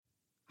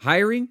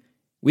Hiring?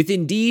 With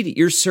Indeed,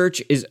 your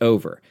search is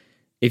over.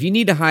 If you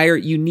need to hire,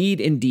 you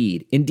need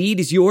Indeed. Indeed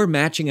is your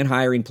matching and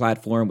hiring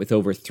platform with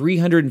over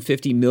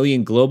 350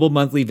 million global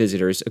monthly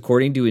visitors,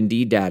 according to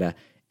Indeed data,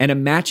 and a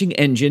matching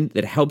engine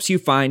that helps you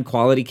find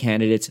quality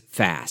candidates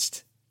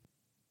fast.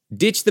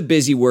 Ditch the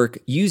busy work.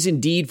 Use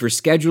Indeed for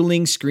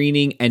scheduling,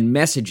 screening, and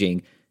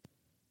messaging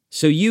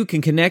so you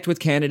can connect with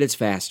candidates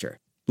faster.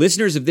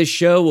 Listeners of this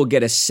show will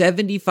get a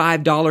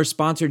 $75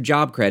 sponsored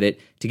job credit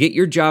to get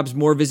your jobs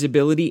more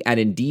visibility at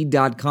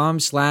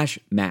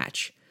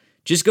Indeed.com/match.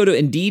 Just go to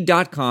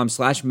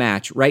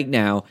Indeed.com/match right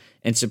now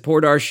and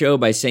support our show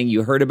by saying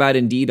you heard about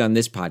Indeed on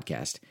this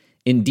podcast.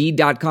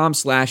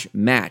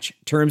 Indeed.com/match.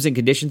 Terms and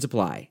conditions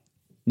apply.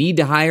 Need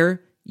to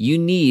hire? You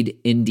need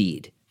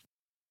Indeed.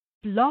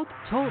 Blog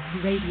Talk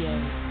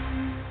Radio.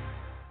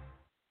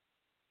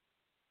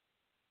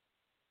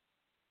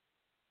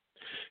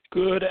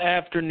 Good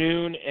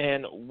afternoon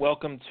and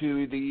welcome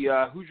to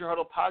the Hoosier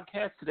Huddle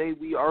podcast. Today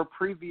we are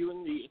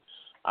previewing the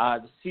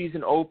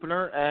season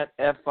opener at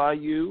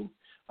FIU.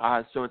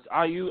 So it's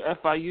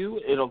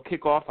IU-FIU. It'll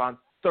kick off on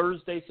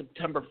Thursday,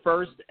 September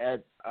 1st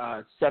at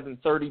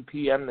 7:30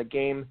 p.m. The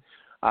game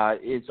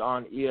is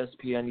on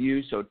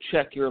ESPNU, so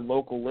check your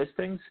local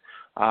listings.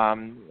 I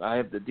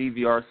have the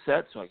DVR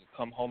set so I can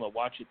come home and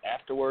watch it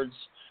afterwards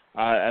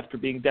after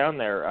being down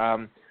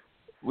there.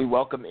 We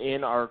welcome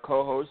in our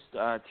co-host,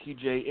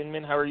 TJ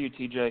Inman. How are you,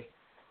 TJ?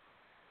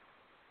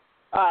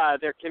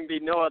 There can be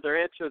no other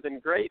answer than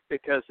great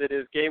because it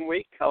is game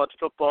week. College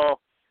football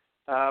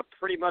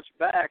pretty much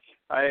back.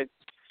 I'm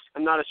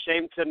not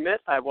ashamed to admit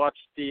I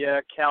watched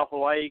the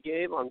Cal-Hawaii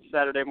game on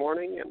Saturday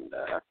morning, and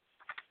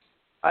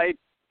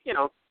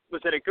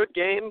was it a good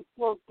game?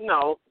 Well,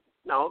 no,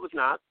 it was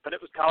not, but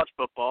it was college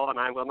football, and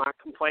I will not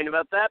complain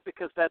about that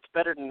because that's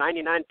better than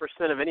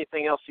 99% of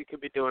anything else you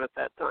could be doing at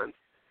that time.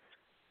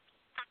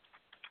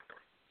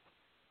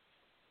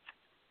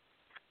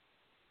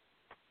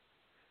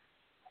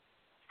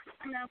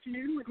 Good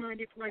afternoon with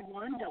 90.1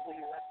 WSA.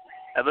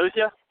 I lose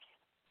you?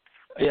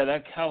 Yeah,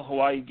 that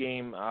Cal-Hawaii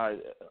game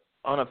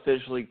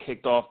unofficially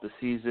kicked off the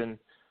season.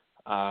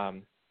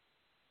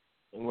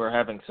 We're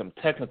having some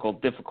technical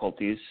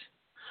difficulties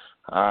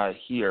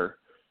here.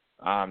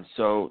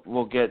 So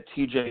we'll get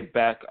TJ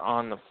back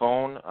on the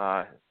phone,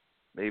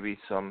 maybe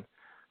some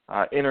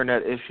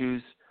internet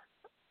issues,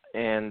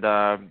 and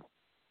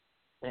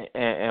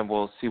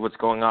we'll see what's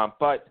going on.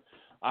 But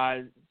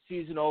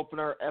season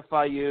opener,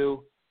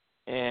 FIU,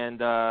 and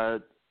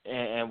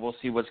we'll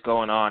see what's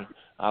going on.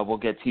 We'll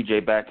get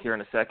TJ back here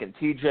in a second.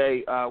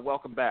 TJ,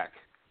 welcome back.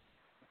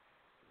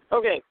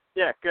 Okay.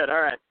 Yeah, good.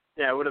 All right.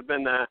 Yeah, it would have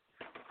been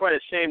quite a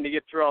shame to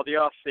get through all the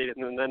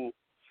off-season and then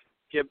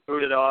get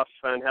booted off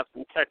and have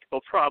some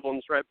technical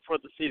problems right before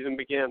the season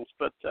begins.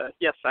 But,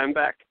 yes, I'm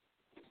back.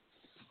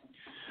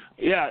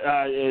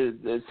 Yeah,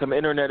 some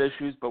internet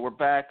issues, but we're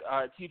back.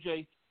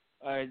 TJ,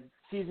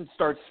 season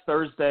starts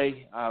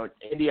Thursday.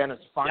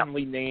 Indiana's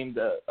finally named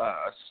a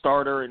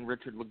starter in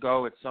Richard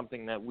Legault. It's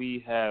something that we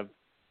have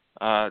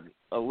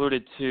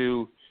alluded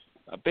to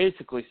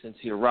basically since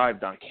he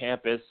arrived on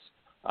campus,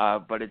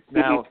 but it's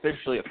now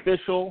officially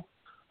official.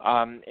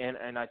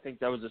 And I think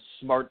that was a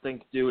smart thing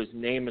to do, is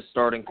name a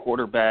starting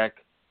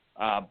quarterback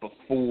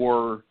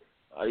before,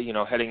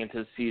 heading into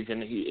the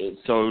season,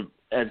 so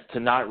as to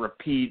not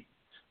repeat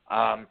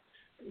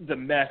the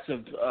mess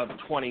of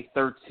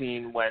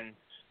 2013 when,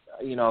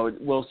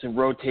 Wilson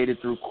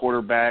rotated through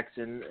quarterbacks,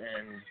 and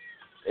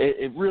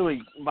it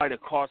really might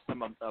have cost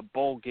them a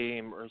bowl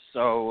game or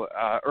so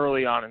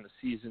early on in the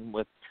season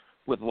with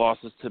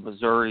losses to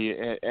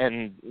Missouri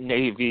and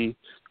Navy,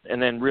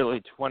 and then really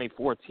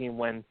 2014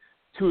 when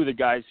two of the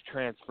guys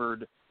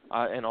transferred,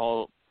 and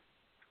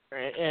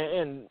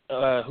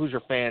Hoosier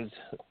fans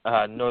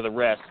know the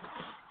rest.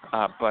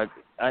 But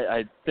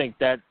I think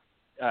that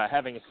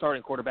having a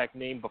starting quarterback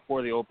named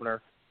before the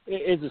opener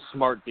is a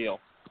smart deal.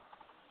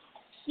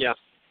 Yeah,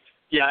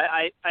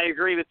 I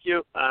agree with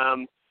you.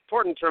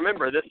 Important to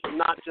remember, this is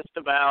not just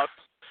about,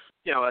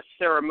 a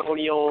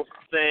ceremonial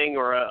thing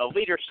or a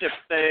leadership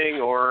thing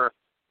or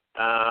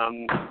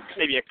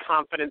maybe a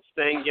confidence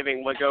thing,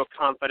 giving Legault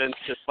confidence,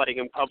 just letting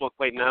him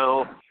publicly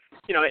know.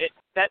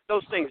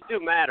 Those things do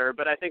matter,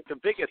 but I think the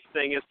biggest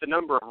thing is the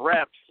number of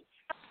reps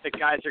that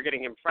guys are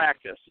getting in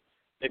practice.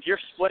 If you're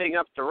splitting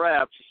up the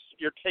reps,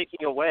 you're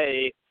taking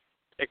away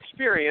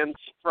experience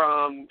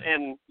from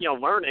and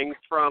learning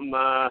from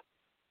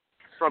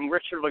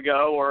Richard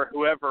Legault or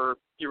whoever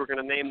you were going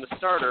to name the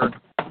starter.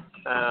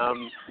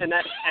 And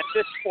that at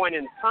this point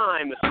in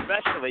time,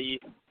 especially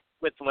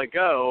with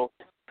Legault,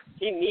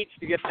 he needs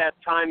to get that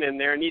time in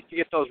there, needs to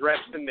get those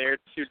reps in there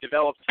to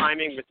develop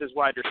timing with his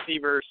wide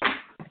receivers,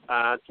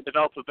 to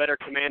develop a better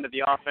command of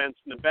the offense.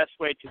 And the best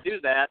way to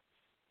do that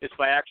is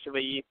by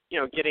actually,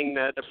 getting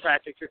the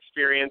practice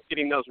experience,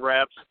 getting those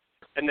reps,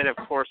 and then, of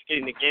course,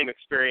 getting the game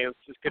experience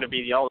is going to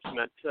be the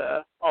ultimate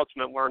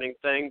learning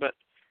thing. But,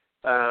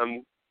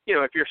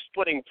 if you're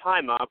splitting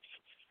time up,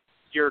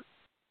 you're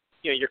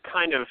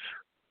kind of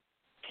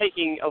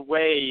taking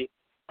away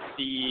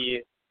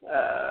the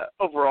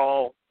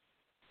overall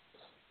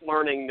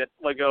learning that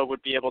Legault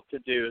would be able to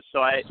do.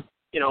 So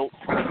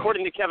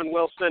according to Kevin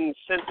Wilson,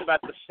 since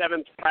about the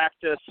 7th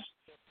practice,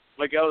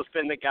 Legault's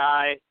been the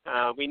guy.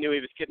 We knew he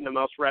was getting the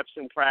most reps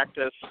in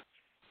practice.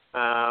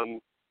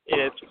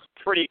 It's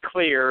pretty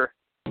clear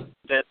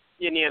that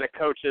Indiana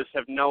coaches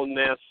have known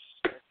this.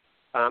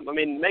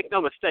 Make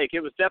no mistake,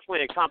 it was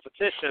definitely a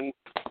competition.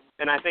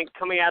 And I think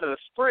coming out of the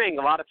spring,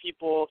 a lot of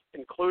people,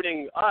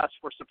 including us,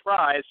 were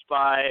surprised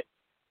by,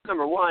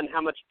 number one,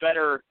 how much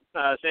better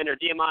Xander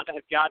Diamante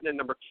had gotten, and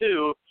number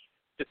two,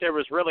 that there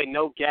was really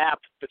no gap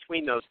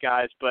between those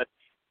guys. But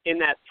in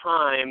that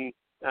time,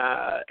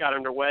 got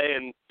underway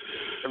and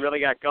really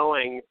got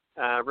going,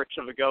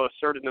 Richard Legault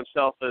asserted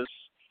himself as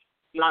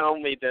not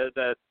only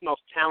the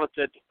most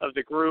talented of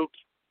the group,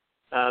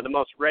 the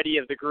most ready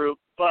of the group,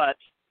 but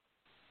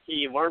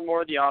he learned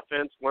more of the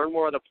offense, learned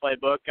more of the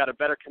playbook, got a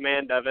better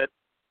command of it,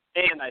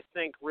 and I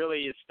think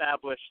really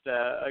established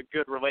a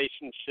good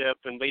relationship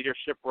and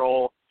leadership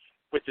role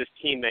with his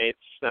teammates.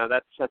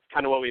 That's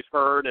kind of what we've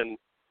heard and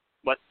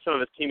what some of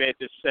his teammates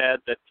have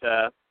said,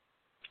 that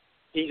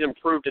he's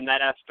improved in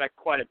that aspect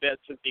quite a bit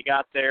since he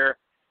got there.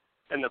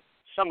 And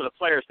some of the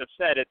players have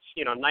said it's,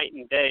 night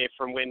and day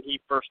from when he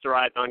first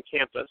arrived on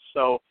campus.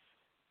 So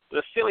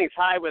the ceiling's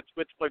high with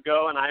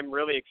Legault, and I'm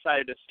really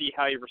excited to see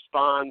how he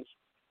responds.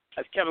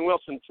 As Kevin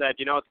Wilson said,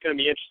 it's going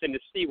to be interesting to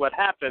see what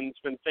happens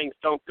when things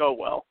don't go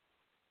well.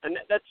 And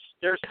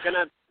there's going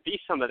to be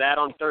some of that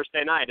on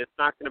Thursday night. It's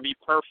not going to be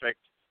perfect.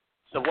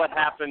 So what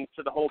happens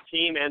to the whole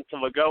team and to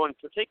Legault in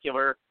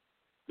particular,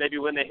 maybe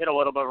when they hit a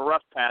little bit of a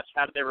rough patch,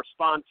 how do they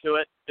respond to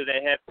it? Do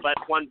they let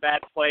one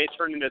bad play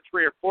turn into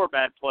 3 or 4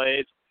 bad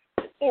plays?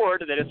 Or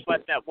do they just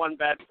let that one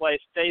bad play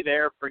stay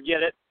there,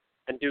 forget it,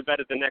 and do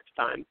better the next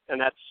time?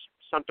 And that's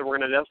something we're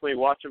going to definitely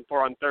watch him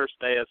for on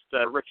Thursday as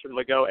the Richard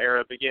Legault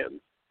era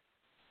begins.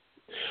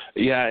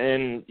 Yeah,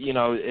 and,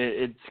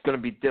 it's going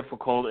to be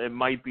difficult. It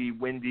might be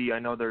windy. I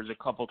know there's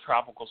a couple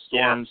tropical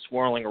storms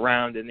swirling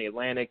around in the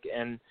Atlantic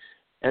and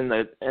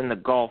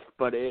the Gulf,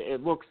 but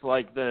it looks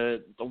like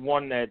the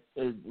one that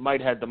might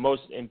have the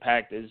most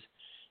impact is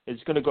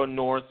going to go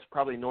north,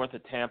 probably north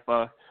of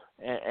Tampa,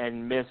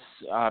 and miss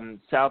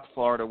South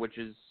Florida, which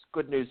is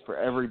good news for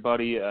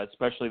everybody,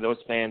 especially those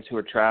fans who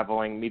are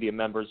traveling, media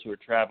members who are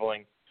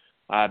traveling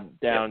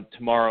down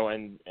tomorrow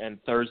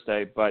and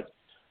Thursday. But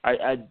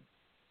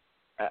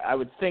I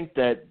would think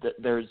that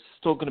there's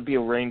still going to be a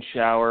rain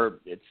shower.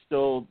 It's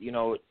still,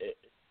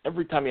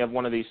 every time you have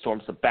one of these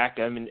storms, the back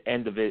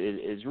end of it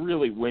is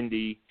really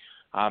windy.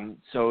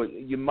 So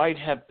you might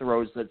have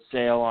throws that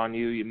sail on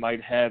you. You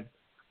might have,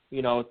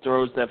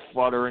 throws that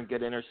flutter and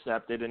get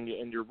intercepted. And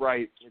you're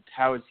right. It's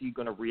how is he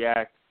going to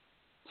react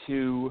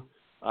to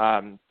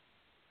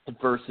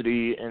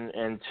adversity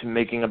and to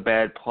making a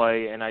bad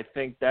play. And I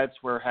think that's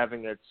where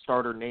having a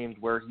starter named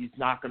where he's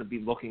not going to be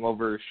looking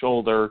over his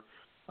shoulder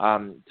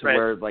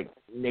where like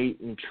Nate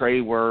and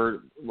Trey were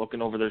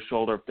looking over their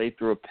shoulder if they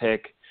threw a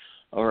pick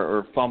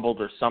or fumbled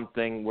or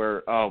something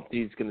where,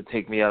 he's going to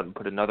take me out and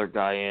put another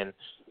guy in.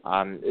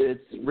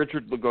 It's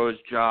Richard Legault's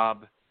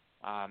job.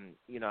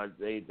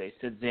 They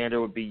said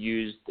Xander would be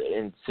used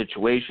in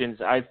situations.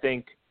 I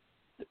think,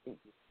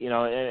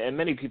 and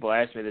many people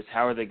ask me this,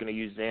 how are they going to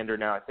use Xander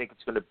now? I think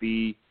it's going to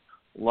be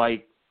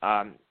like,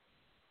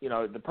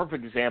 the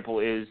perfect example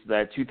is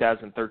that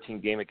 2013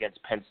 game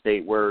against Penn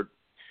State where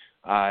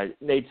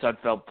Nate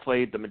Sudfeld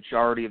played the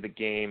majority of the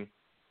game,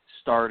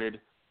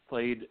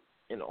 played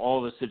in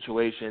all the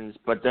situations,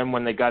 but then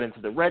when they got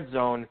into the red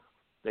zone,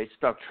 they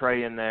stuck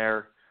Trey in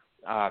there,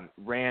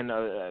 ran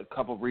a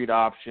couple read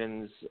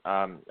options.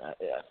 I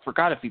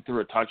forgot if he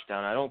threw a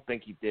touchdown. I don't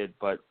think he did,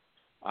 but,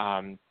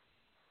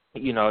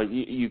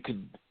 you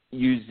could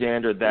use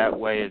Xander that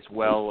way as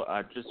well,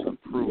 just to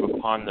improve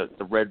upon the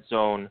red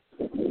zone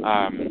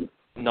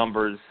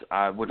numbers,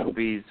 which will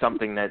be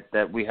something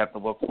that we have to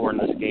look for in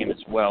this game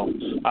as well.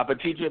 But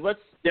TJ,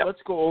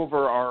 let's go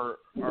over our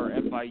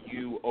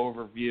FIU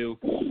overview.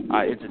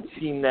 It's a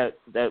team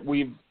that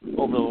we've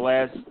over the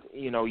last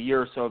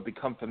year or so have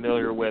become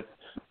familiar with.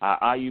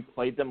 IU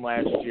played them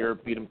last year,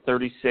 beat them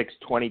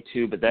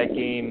 36-22, but that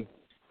game,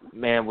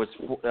 man, was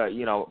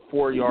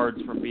 4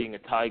 yards from being a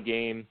tie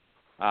game.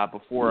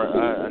 Before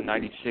a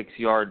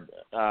 96-yard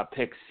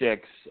pick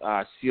six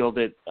sealed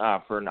it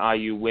for an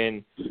IU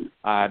win.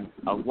 A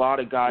lot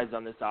of guys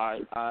on this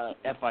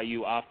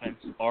FIU offense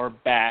are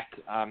back,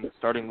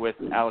 starting with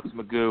Alex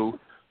Magoo,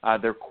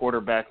 their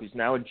quarterback, who's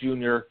now a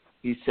junior.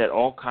 He set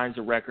all kinds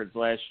of records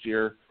last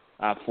year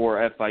for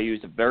FIU.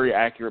 He's a very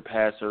accurate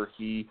passer.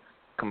 He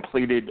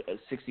completed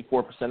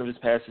 64% of his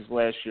passes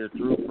last year,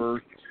 threw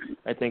for,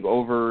 I think,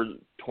 over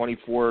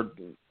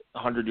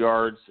 2,400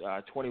 yards,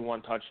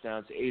 21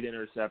 touchdowns, 8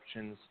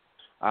 interceptions.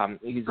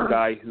 He's a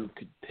guy who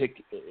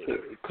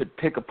could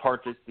pick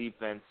apart this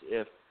defense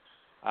if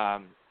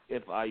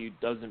IU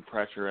doesn't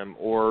pressure him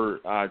or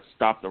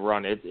stop the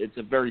run. It's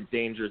a very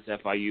dangerous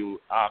FIU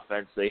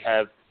offense. They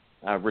have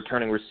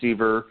returning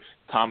receiver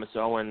Thomas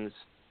Owens,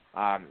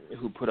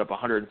 who put up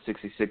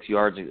 166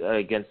 yards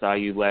against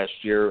IU last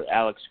year.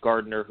 Alex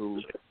Gardner,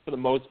 who for the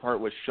most part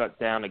was shut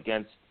down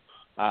against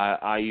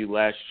IU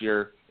last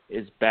year,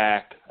 is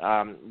back,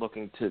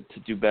 looking to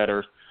do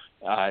better.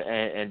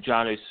 And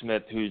Jonnu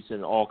Smith, who's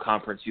an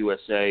all-conference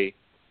USA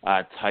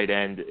tight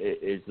end,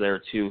 is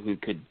there too, who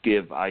could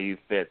give IU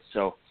fits.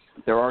 So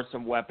there are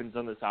some weapons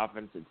on this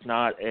offense. It's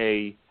not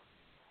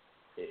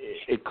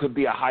it could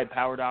be a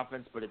high-powered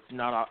offense, but it's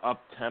not an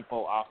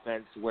up-tempo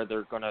offense where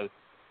they're going to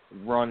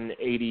run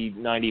 80,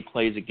 90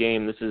 plays a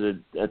game. This is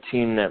a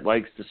team that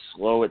likes to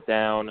slow it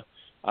down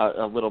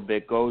a little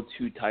bit, go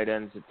to tight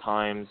ends at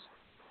times,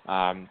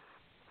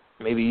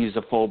 maybe use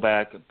a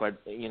fullback.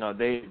 But,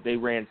 they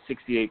ran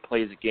 68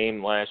 plays a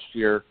game last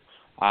year.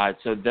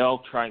 So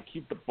they'll try and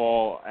keep the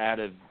ball out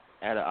of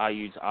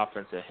IU's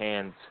offensive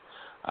hands,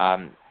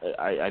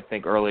 I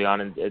think, early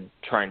on, and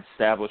try and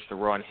establish the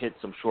run, hit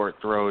some short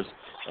throws,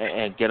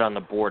 and get on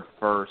the board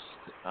first,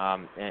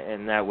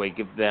 and that way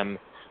give them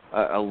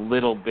a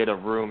little bit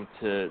of room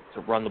to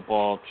run the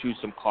ball, chew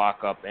some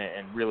clock up,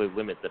 and really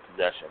limit the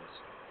possessions.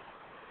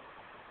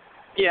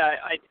 Yeah,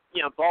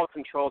 ball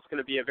control is going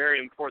to be a very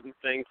important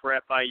thing for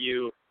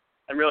FIU,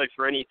 and really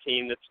for any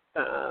team that's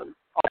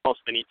almost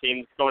any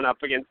team going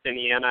up against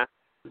Indiana.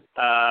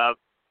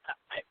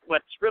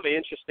 What's really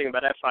interesting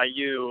about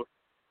FIU,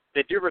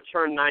 they do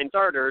return 9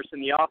 starters,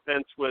 and the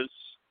offense was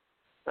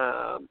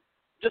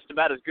just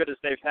about as good as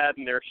they've had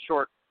in their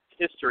short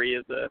history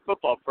as a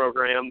football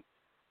program.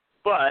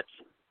 But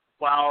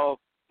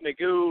while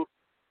Magoo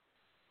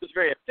was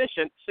very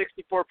efficient,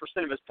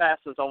 64% of his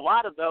passes, a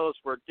lot of those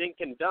were dink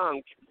and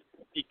dunk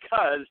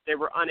because they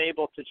were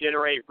unable to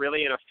generate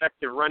really an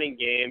effective running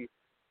game.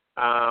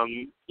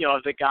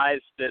 The guys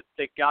that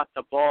got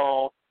the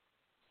ball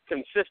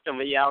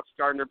consistently, Alex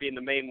Gardner being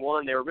the main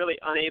one, they were really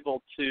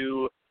unable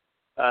to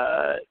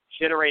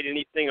generate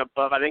anything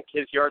above, I think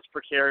his yards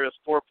per carry was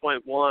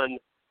 4.1,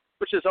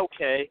 which is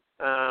okay.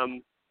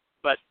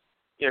 But,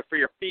 for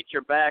your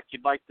feature back,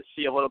 you'd like to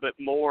see a little bit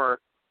more.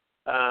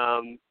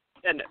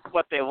 And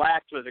what they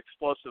lacked was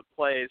explosive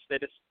plays.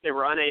 They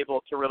were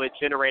unable to really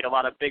generate a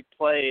lot of big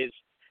plays.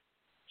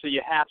 So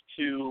you have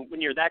to,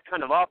 when you're that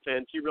kind of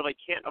offense, you really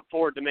can't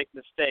afford to make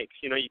mistakes.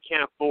 You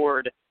can't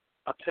afford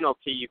a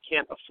penalty. You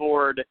can't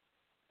afford,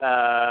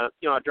 a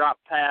drop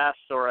pass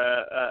or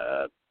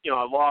a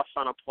loss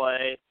on a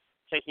play,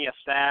 taking a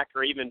sack,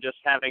 or even just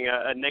having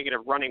a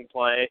negative running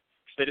play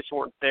because they just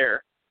weren't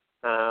there.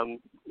 And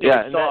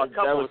that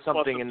was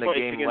something in the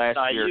game last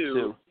year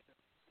too.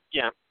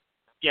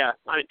 Yeah.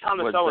 I mean,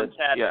 Thomas Owens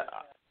had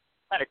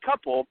a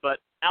couple, but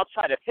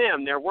outside of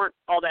him, there weren't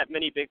all that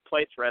many big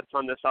play threats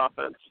on this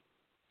offense.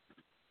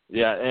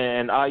 Yeah,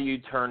 and IU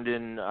turned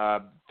in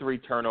 3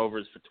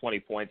 turnovers for 20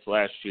 points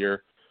last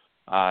year.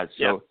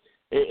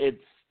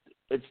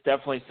 It's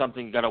definitely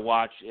something you got to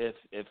watch.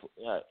 If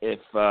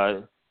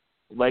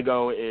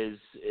Lego is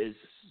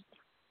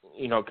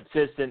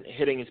consistent,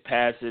 hitting his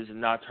passes and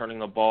not turning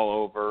the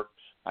ball over,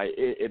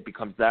 it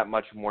becomes that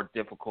much more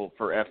difficult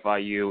for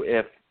FIU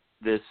if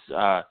this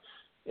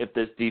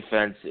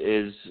defense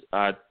is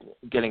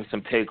getting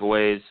some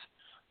takeaways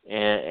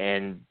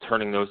and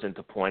turning those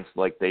into points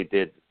like they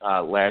did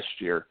last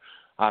year.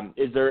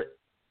 Is there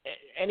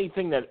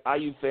anything that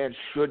IU fans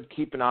should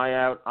keep an eye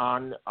out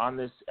on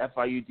this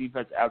FIU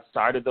defense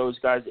outside of those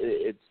guys?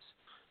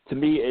 To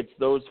me, it's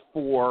those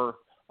 4,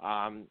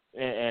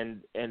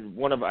 and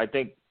one of, I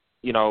think,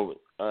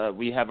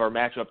 we have our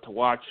matchup to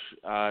watch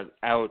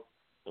out.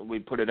 We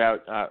put it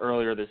out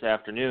earlier this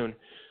afternoon.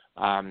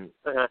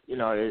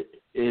 It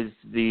is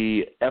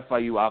the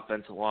FIU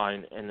offensive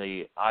line and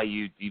the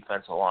IU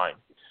defensive line.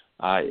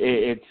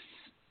 It's,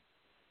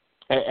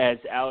 as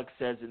Alex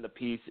says in the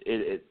piece,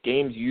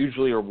 games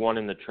usually are won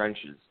in the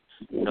trenches.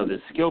 The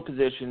skill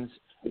positions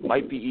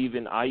might be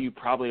even. IU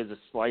probably has a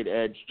slight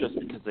edge just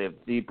because they're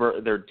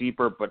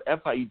deeper, but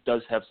FIU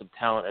does have some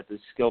talent at the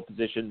skill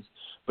positions,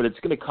 but it's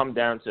going to come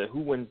down to who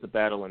wins the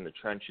battle in the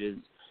trenches.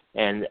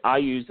 And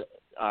IU's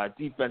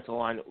defensive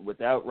line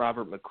without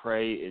Robert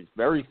McCray is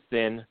very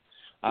thin.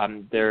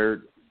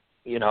 There's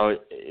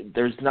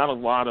not a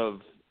lot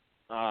of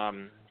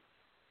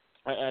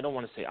I don't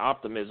want to say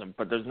optimism,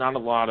 but there's not a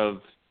lot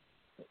of,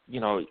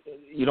 you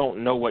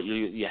don't know what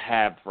you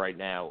have right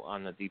now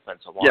on the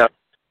defensive line. Yeah.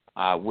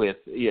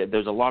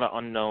 There's a lot of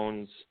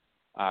unknowns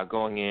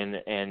going in,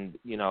 and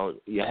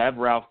you have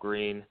Ralph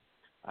Green,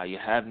 you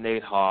have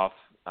Nate Hoff,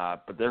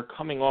 but they're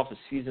coming off of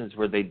seasons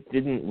where they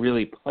didn't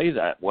really play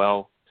that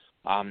well,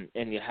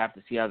 and you have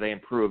to see how they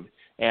improve.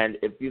 And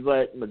if you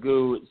let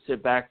Magoo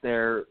sit back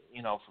there,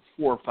 for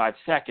 4 or 5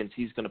 seconds,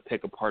 he's going to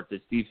pick apart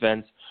this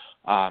defense.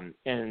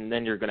 And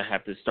then you're going to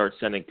have to start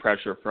sending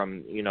pressure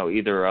from,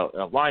 either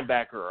a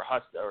linebacker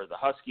or the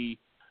Husky,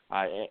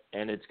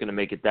 and it's going to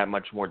make it that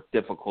much more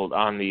difficult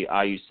on the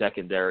IU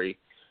secondary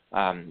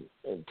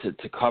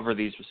to cover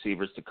these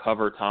receivers, to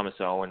cover Thomas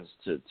Owens,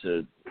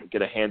 to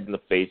get a hand in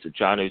the face of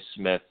Jonnu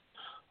Smith,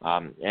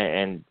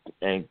 and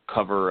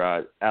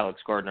cover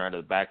Alex Gardner out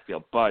of the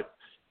backfield. But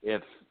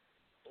if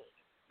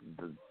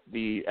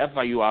the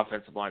FIU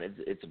offensive line,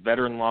 it's a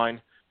veteran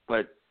line,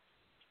 but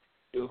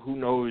who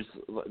knows?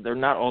 They're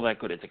not all that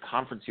good. It's a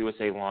Conference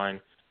USA line.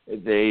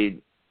 They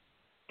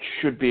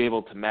should be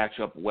able to match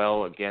up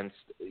well against,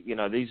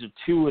 these are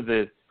two of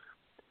the,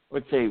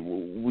 let's say,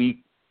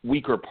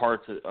 weaker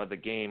parts of the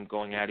game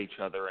going at each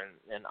other,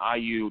 and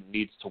IU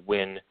needs to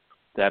win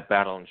that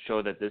battle and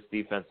show that this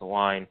defensive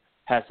line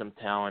has some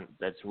talent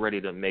that's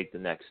ready to make the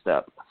next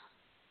step.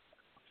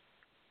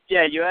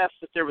 Yeah, you asked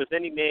if there was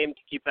any name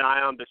to keep an eye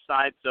on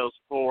besides those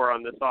four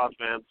on this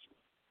offense.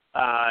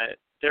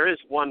 There is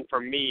one for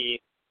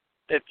me.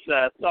 It's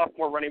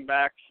sophomore running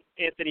back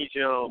Anthony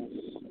Jones.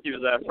 He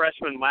was a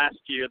freshman last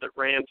year that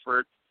ran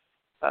for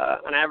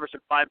an average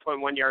of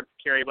 5.1 yards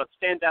per carry. What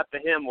stands out to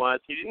him was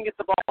he didn't get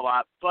the ball a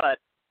lot, but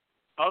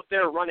of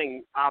their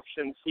running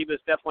options, he was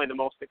definitely the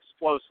most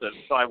explosive.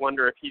 So I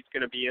wonder if he's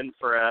going to be in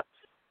for a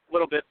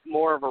little bit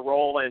more of a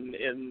role in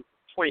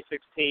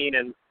 2016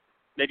 and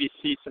maybe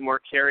see some more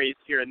carries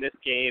here in this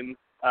game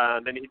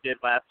than he did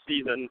last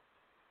season.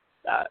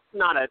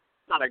 Not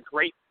a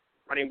great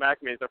running back.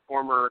 I mean, he's a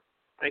former,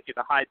 I think he's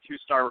a high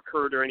 2-star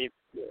recruiter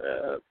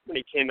when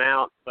he came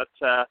out. But,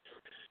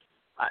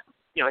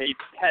 he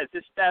has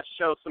his stats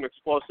show some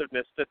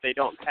explosiveness that they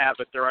don't have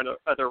with their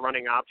other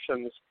running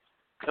options.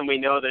 And we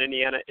know that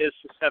Indiana is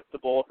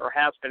susceptible, or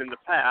has been in the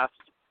past,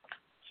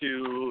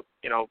 to,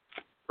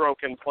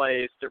 broken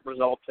plays that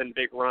result in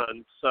big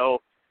runs.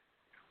 So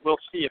we'll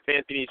see if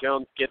Anthony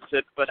Jones gets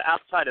it. But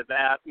outside of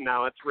that,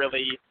 no, it's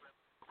really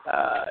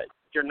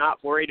you're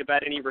not worried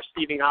about any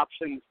receiving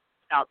options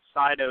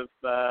outside of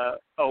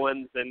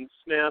Owens and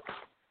Smith,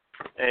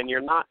 and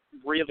you're not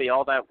really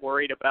all that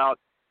worried about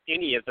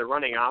any of the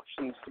running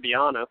options, to be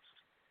honest,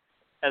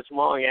 as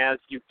long as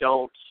you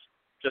don't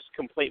just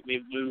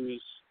completely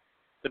lose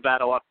the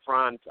battle up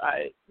front.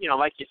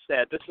 Like you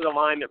said, this is a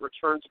line that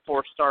returns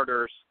 4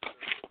 starters.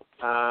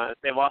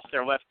 They lost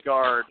their left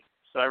guard,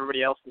 so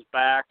everybody else is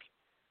back.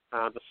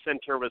 The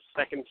center was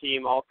second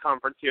team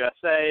All-Conference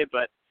USA,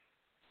 but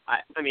I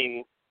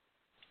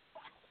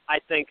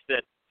think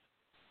that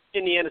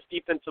Indiana's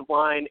defensive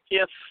line,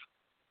 if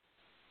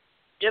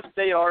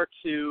they are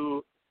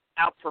to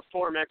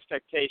outperform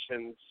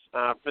expectations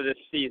for this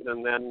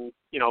season, then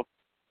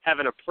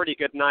having a pretty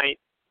good night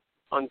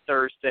on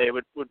Thursday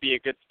would be a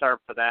good start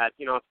for that.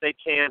 If they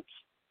can't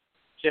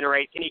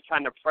generate any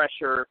kind of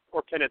pressure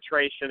or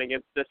penetration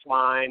against this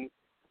line,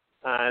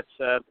 it's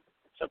a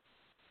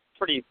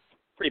pretty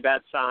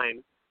bad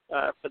sign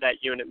for that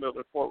unit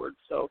moving forward.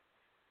 So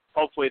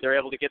hopefully they're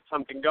able to get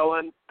something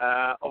going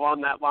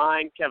along that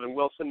line. Kevin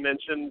Wilson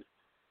mentioned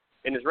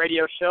in his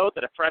radio show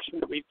that a freshman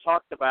that we've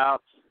talked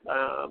about,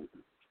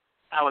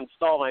 Alan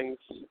Stallings,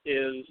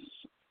 is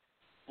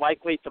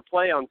likely to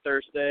play on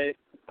Thursday.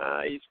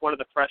 He's one of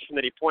the freshmen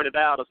that he pointed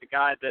out as a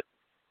guy that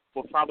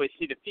will probably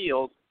see the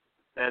field.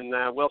 And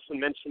Wilson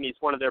mentioned he's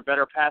one of their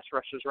better pass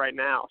rushers right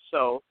now.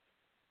 So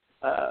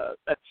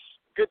that's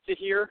good to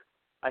hear,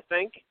 I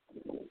think.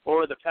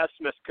 Or the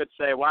pessimist could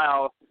say,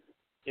 wow,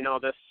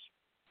 this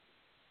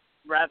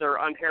rather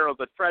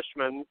unheralded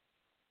freshman,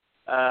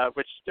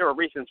 which there are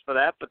reasons for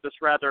that, but this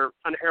rather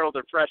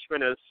unheralded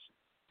freshman is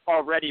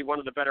already one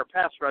of the better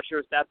pass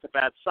rushers. That's a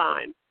bad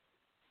sign.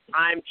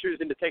 I'm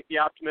choosing to take the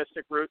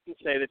optimistic route and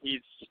say that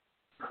he's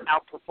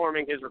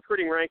outperforming his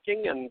recruiting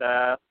ranking, and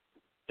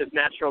his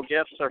natural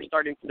gifts are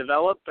starting to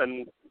develop,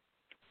 and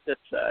that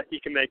he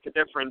can make a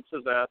difference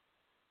as a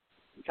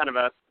kind of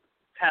a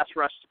pass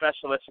rush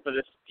specialist for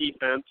this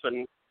defense,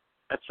 and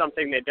that's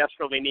something they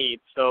desperately need.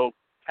 So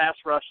pass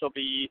rush will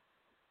be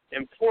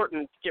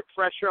important to get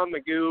pressure on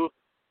Magoo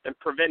and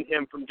prevent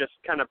him from just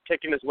kind of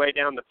picking his way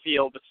down the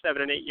field with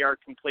 7- and 8-yard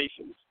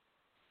completions.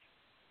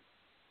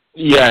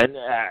 Yeah,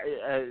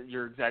 and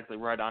you're exactly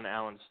right on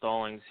Alan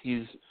Stallings.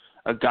 He's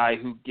a guy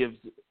who gives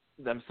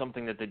them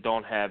something that they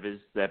don't have, is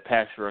that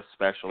pass rush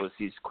specialist.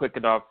 He's quick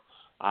enough.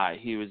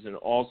 He was an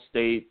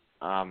all-state,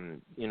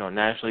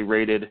 nationally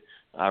rated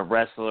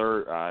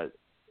wrestler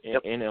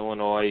in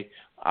Illinois,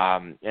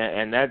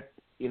 and that,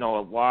 a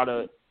lot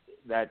of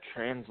that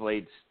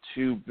translates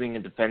to being a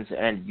defensive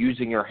end,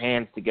 using your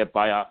hands to get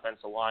by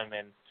offensive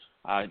linemen,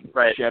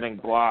 shedding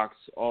blocks,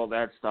 all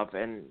that stuff.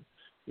 And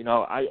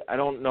I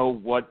don't know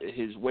what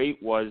his weight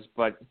was,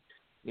 but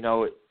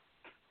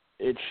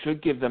it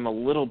should give them a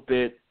little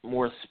bit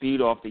more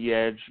speed off the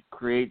edge,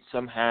 create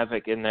some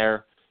havoc in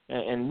there,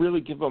 and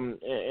really give them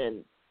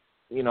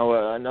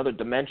another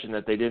dimension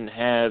that they didn't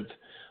have.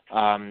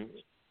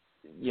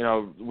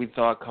 We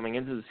thought coming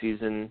into the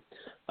season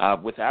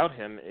without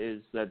him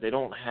is that they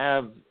don't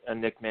have a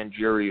Nick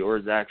Mangieri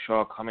or Zach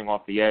Shaw coming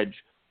off the edge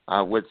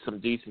with some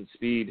decent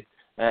speed,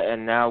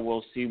 and now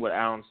we'll see what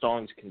Alan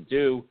Stallings can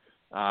do.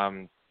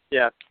 It'll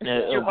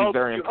be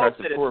very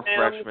impressive for a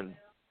freshman.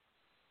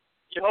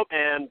 You hope,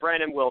 and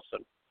Brandon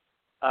Wilson.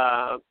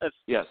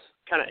 Yes.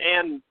 Kind of,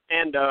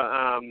 and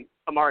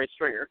Amari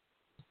Stringer.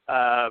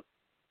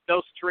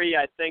 Those three,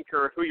 I think,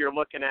 are who you're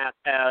looking at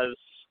as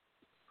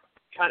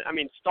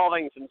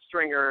Stallings and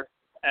Stringer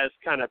as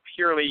kind of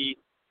purely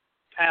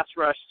pass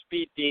rush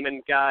speed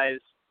demon guys.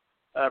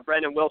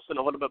 Brandon Wilson,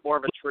 a little bit more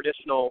of a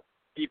traditional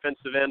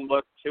defensive end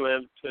look to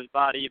his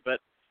body, but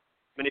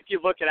if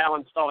you look at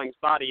Alan Stallings'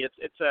 body,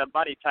 it's a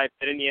body type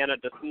that Indiana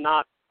does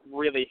not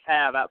really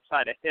have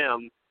outside of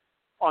him.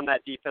 on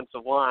that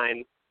defensive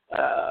line,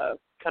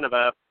 kind of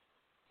a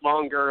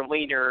longer,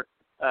 leaner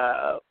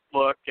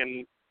look,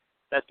 and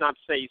that's not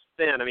to say he's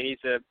thin. I mean,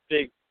 he's a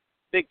big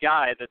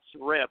guy that's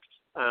ripped,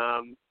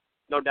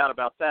 no doubt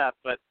about that,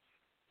 but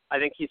I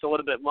think he's a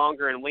little bit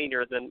longer and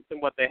leaner than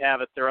what they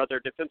have at their other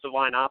defensive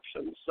line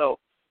options. So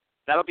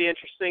that'll be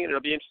interesting, and it'll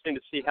be interesting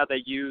to see how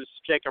they use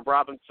Jacob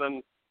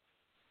Robinson,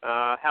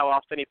 how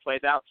often he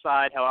plays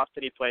outside, how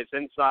often he plays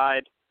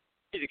inside.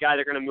 He's a guy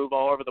they're going to move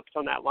all over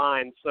on that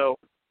line. So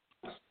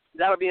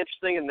that'll be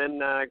interesting. And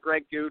then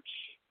Greg Gooch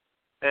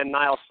and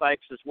Niall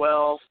Sykes as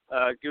well.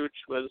 Gooch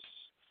was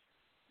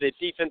the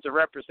defensive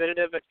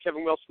representative at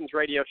Kevin Wilson's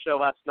radio show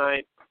last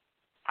night.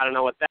 I don't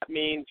know what that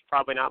means.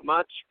 Probably not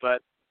much,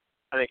 but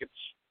I think it's.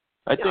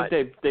 I think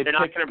they they're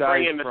not going to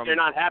bring him if they're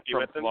not happy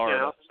with him. Florida.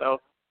 You know,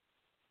 so.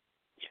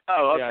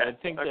 Oh, okay. Yeah,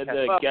 I think that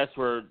the guests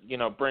were,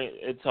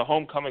 it's a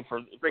homecoming for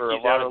a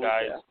lot of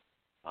guys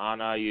on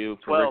IU,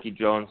 for 12. Ricky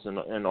Jones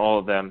and all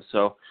of them.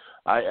 So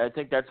I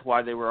think that's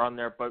why they were on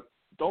there. But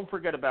don't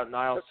forget about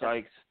Niall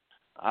Sykes.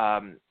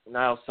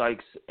 Niall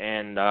Sykes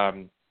and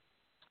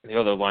the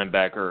other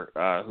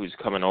linebacker who's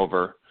coming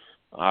over.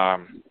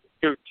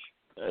 Gooch.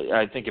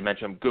 I think you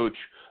mentioned him, Gooch,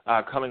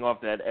 coming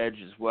off that edge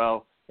as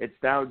well. It's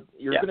now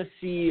you're going to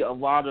see a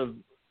lot of,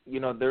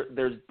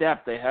 there's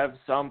depth. They have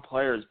some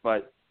players,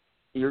 but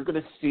you're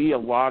going to see a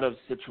lot of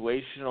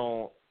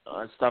situational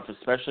stuff,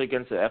 especially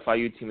against the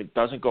FIU team. It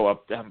doesn't go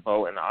up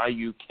tempo, and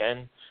IU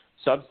can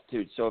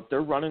substitute. So if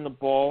they're running the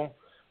ball,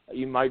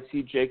 you might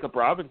see Jacob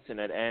Robinson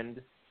at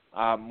end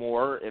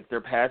more. If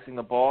they're passing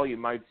the ball, you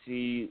might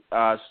see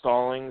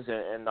Stallings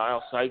and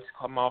Niall Sykes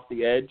come off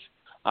the edge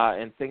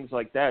and things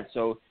like that.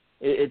 So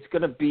it's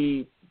going to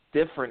be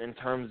different in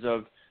terms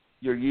of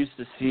you're used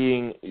to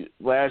seeing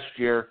last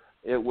year.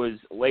 It was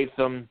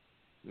Latham,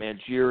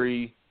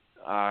 Mangieri,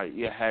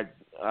 you had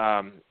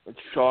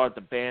Shaw at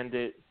the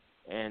Bandit,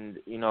 and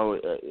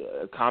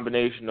a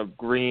combination of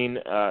Green,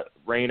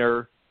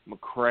 Rayner,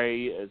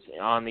 McCray is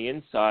on the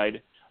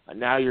inside.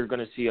 Now you're going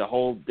to see a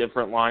whole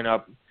different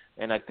lineup,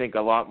 and I think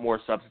a lot more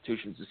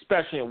substitutions,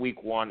 especially in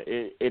week one.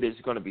 It is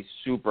going to be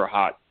super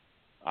hot,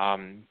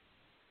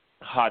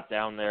 hot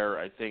down there.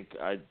 I think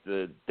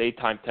the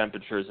daytime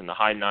temperature is in the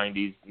high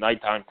 90s.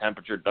 Nighttime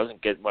temperature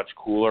doesn't get much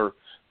cooler.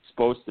 It's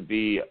supposed to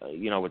be,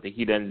 with the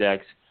heat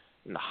index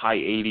in the high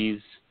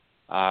 80s.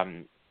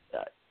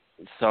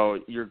 So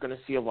you're going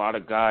to see a lot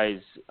of guys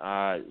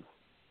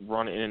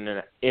run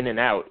in and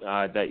out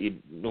that you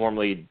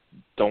normally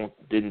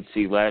didn't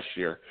see last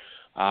year.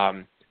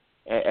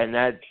 And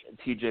that,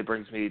 TJ,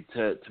 brings me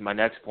to my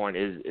next point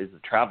is the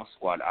travel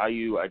squad.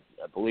 IU, I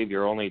believe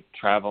you're only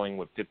traveling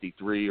with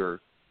 53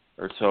 or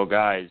so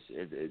guys.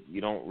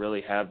 You don't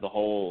really have the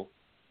whole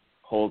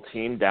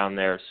team down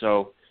there.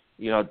 So,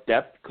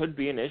 depth could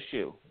be an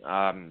issue.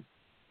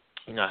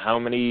 How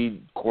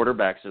many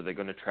quarterbacks are they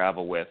going to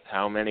travel with?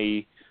 How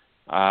many,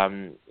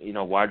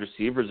 wide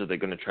receivers are they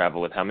going to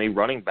travel with? How many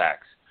running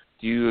backs?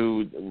 Do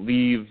you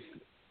leave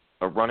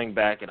a running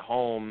back at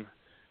home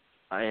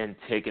and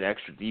take an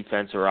extra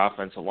defense or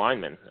offensive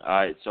lineman?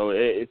 So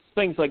it's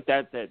things like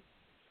that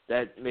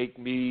make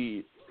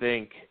me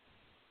think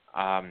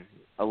a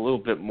little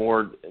bit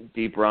more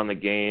deeper on the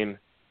game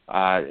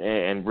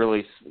and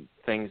really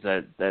things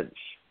that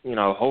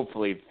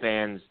hopefully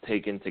fans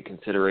take into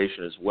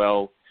consideration as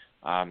well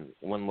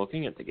when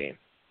looking at the game.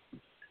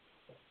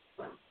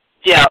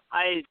 Yeah,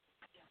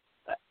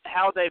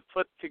 how they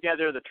put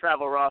together the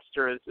travel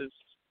roster is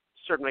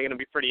certainly going to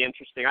be pretty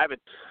interesting.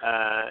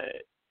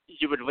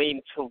 You would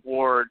lean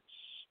towards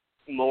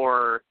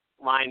more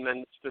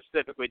linemen,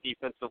 specifically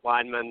defensive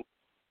linemen,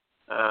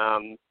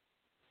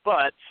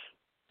 but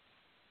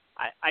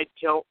I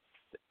don't.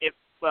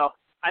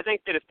 I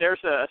think that if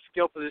there's a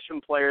skill position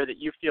player that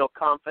you feel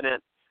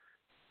confident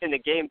in the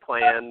game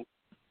plan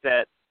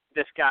that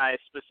this guy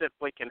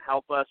specifically can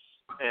help us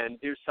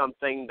and do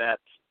something that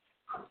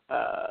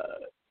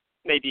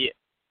maybe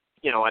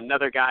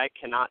another guy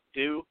cannot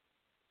do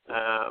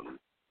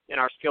in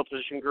our skill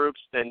position groups,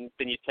 then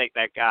you take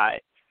that guy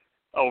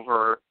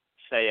over,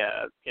 say,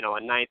 a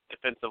ninth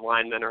defensive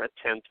lineman or a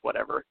 10th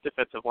whatever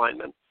defensive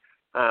lineman.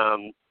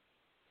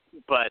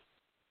 But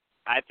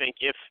I think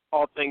if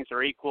all things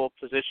are equal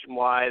position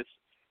wise,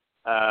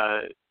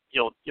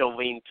 you'll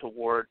lean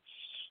towards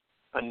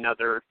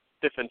another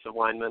defensive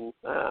lineman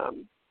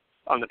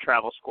on the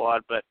travel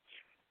squad. But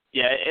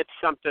yeah, it's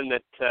something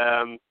that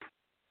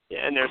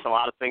and there's a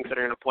lot of things that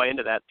are going to play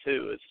into that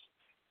too. Is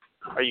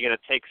are you going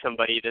to take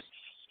somebody that's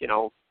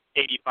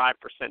 85%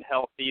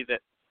 healthy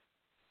that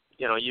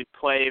you'd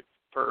play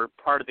for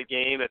part of the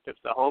game if it's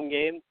a home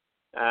game?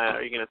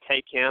 Are you going to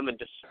take him and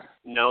just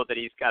know that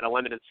he's got a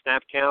limited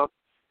snap count?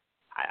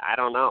 I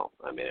don't know.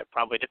 I mean, it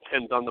probably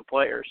depends on the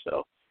player.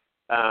 So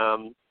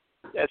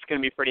that's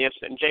going to be pretty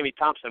interesting. Jamie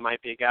Thompson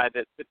might be a guy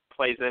that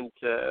plays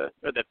into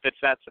or that fits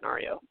that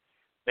scenario.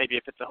 Maybe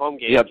if it's a home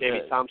game,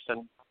 Jamie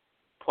Thompson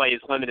plays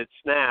limited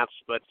snaps,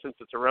 but since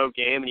it's a road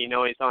game and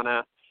he's on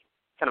a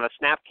kind of a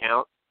snap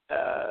count,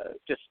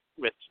 just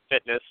with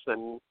fitness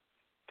and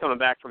coming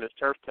back from his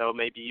turf toe,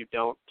 maybe you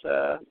don't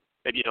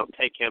maybe you don't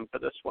take him for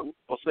this one.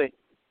 We'll see.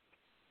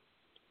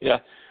 Yeah.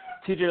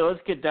 TJ, let's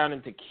get down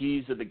into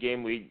keys of the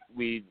game.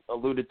 We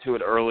alluded to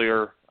it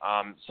earlier.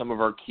 Some of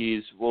our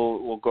keys.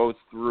 We'll go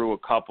through a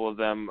couple of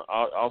them.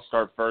 I'll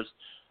start first.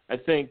 I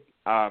think,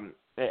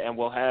 and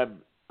we'll have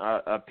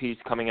a piece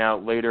coming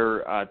out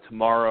later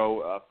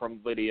tomorrow from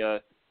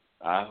Lydia,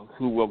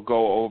 who will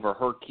go over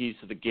her keys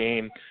to the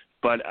game.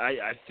 But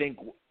I think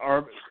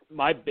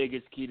my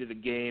biggest key to the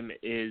game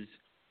is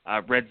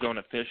red zone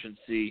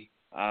efficiency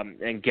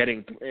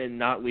and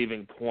not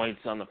leaving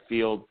points on the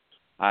field.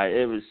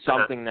 It was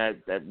something that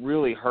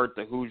really hurt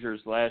the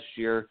Hoosiers last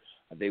year.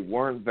 They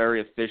weren't very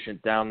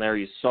efficient down there.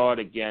 You saw it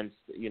against,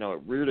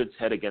 it reared its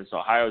head against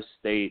Ohio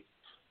State,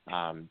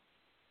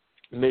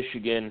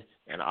 Michigan,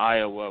 and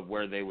Iowa,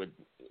 where they would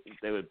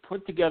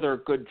put together a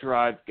good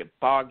drive, get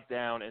bogged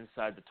down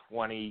inside the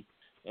 20,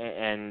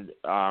 and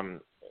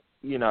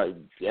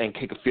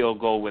kick a field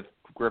goal with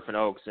Griffin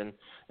Oaks. And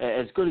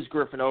as good as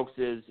Griffin Oaks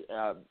is,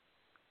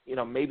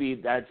 maybe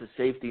that's a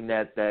safety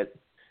net that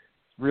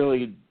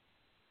really,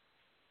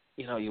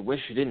 you wish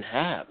you didn't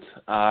have.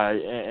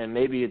 And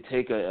maybe you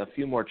take a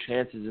few more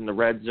chances in the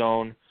red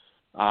zone.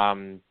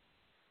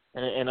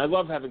 And I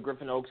love having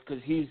Griffin Oaks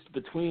because he's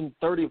between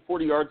 30 and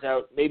 40 yards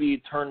out. Maybe you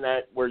turn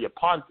that where you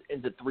punt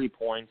into 3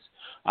 points.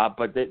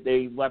 But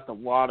they left a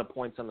lot of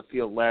points on the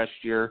field last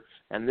year.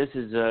 And this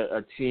is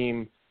a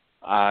team,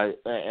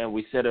 and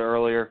we said it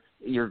earlier,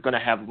 you're going to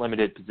have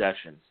limited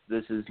possessions.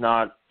 This is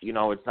not,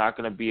 it's not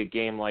going to be a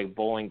game like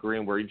Bowling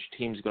Green where each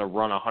team's going to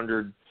run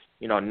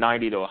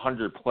 90 to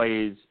 100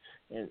 plays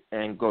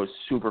and go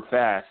super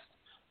fast.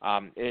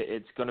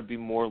 It's going to be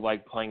more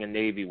like playing a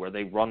Navy where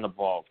they run the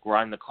ball,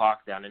 grind the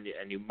clock down, and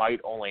you might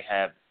only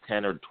have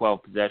 10 or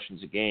 12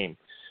 possessions a game,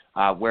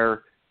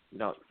 where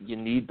you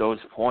need those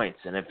points.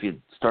 And if you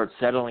start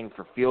settling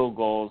for field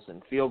goals,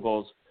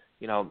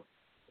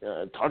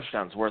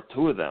 touchdowns worth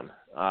 2 of them.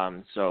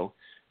 So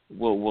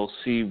we'll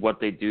see what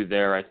they do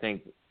there. I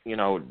think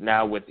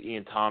now with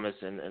Ian Thomas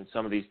and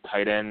some of these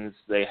tight ends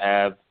they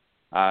have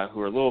who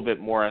are a little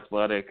bit more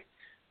athletic,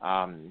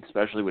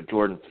 especially with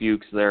Jordan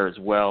Fuchs there as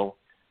well,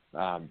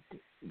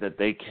 that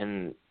they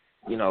can,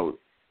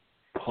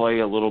 play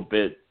a little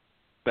bit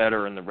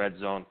better in the red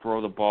zone,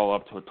 throw the ball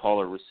up to a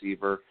taller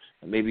receiver,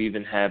 and maybe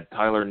even have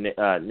Tyler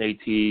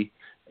Natee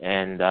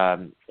and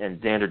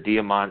Xander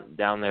Diamont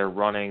down there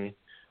running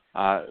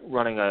a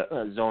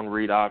zone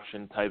read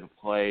option type of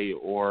play,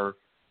 or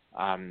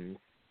having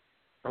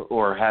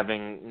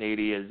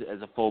Natee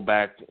as a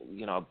fullback,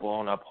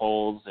 blowing up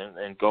holes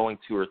and going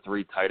 2 or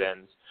 3 tight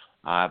ends.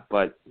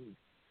 But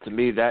to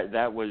me,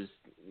 that was,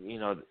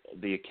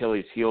 the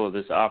Achilles heel of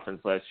this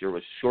offense last year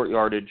was short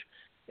yardage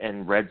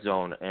and red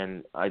zone.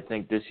 And I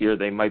think this year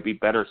they might be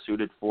better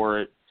suited for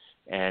it.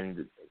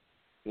 And,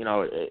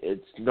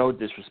 it's no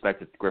disrespect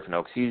to Griffin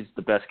Oaks. He's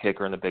the best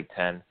kicker in the Big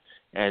Ten.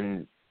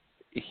 And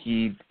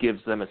he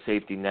gives them a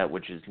safety net,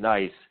 which is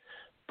nice.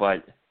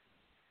 But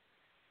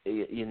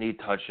you need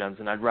touchdowns,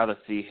 and I'd rather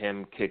see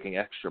him kicking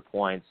extra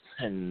points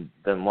than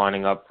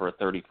lining up for a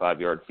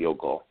 35-yard field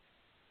goal.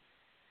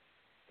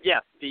 Yeah,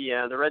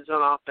 the red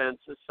zone offense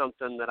is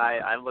something that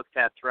I looked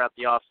at throughout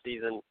the off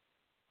season.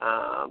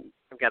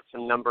 I've got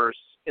some numbers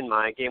in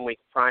my game week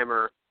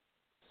primer.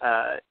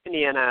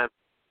 Indiana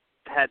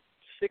had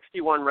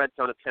 61 red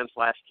zone attempts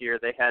last year.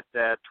 They had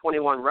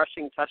 21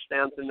 rushing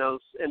touchdowns in those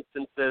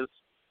instances,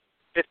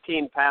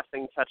 15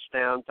 passing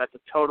touchdowns. That's a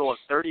total of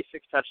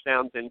 36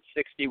 touchdowns and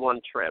 61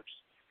 trips.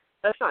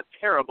 That's not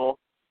terrible.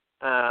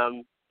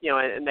 And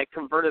they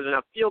converted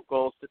enough field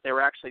goals that they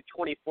were actually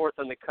 24th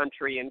in the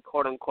country in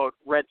quote-unquote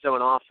red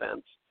zone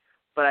offense.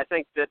 But I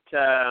think that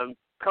the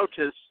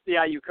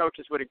IU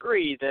coaches would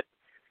agree that,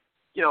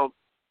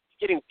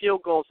 getting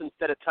field goals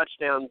instead of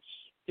touchdowns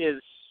is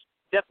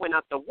definitely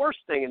not the worst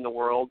thing in the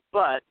world,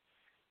 but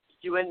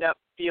you end up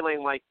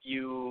feeling like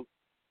you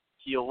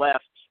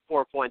left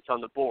 4 points on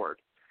the board.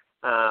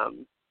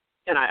 And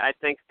I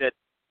think that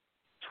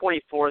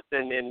 24th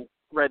in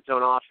red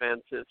zone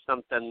offense is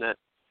something that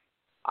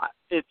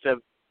it's a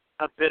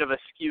bit of a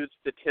skewed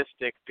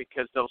statistic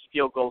because those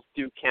field goals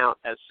do count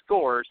as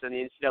scores in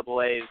the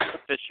NCAA's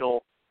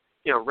official,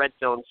 red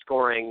zone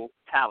scoring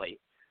tally.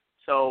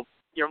 So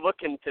you're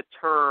looking to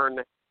turn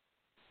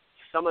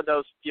some of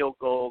those field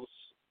goals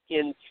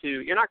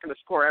into – you're not going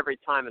to score every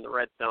time in the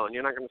red zone.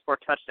 You're not going to score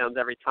touchdowns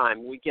every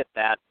time. We get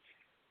that.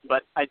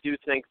 But I do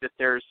think that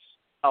there's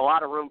a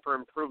lot of room for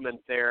improvement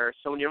there.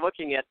 So when you're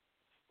looking at,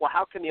 well,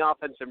 how can the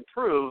offense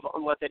improve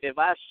on what they did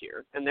last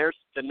year? And there's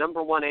the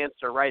number one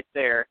answer right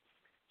there.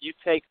 You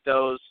take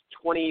those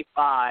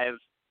 25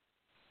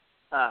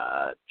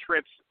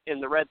 trips in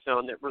the red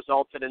zone that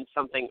resulted in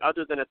something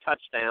other than a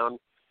touchdown,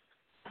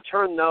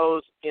 turn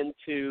those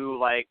into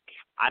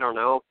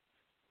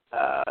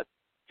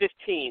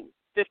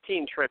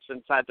 15 trips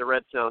inside the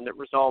red zone that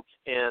result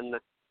in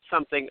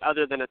something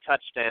other than a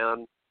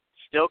touchdown,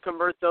 still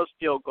convert those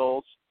field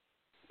goals,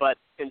 but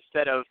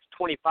instead of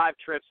 25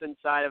 trips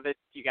inside of it,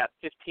 you got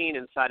 15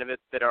 inside of it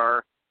that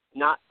are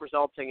not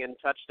resulting in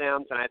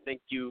touchdowns, and I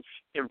think you've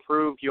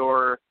improved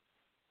your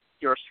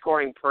you're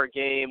scoring per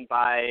game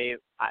by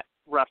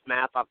rough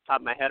math off the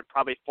top of my head,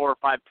 probably 4 or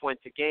 5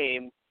 points a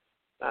game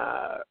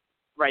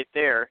right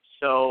there.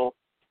 So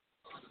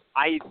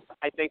I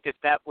think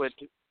that would,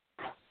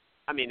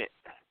 I mean,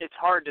 it's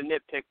hard to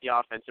nitpick the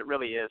offense. It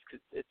really is,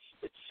 because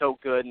it's so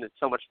good and it's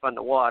so much fun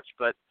to watch.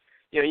 But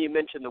you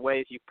mentioned the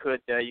ways you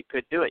could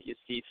do it. You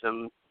see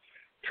some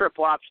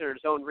triple option or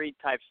zone read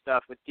type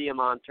stuff with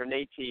Diamont or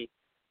Nate.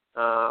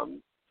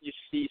 You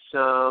see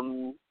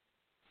some.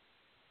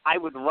 I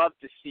would love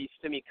to see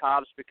Simi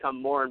Cobbs become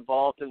more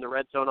involved in the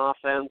red zone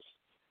offense.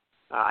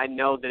 I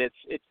know that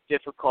it's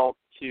difficult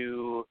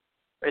to.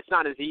 It's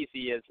not as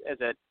easy as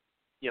it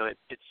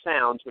it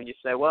sounds when you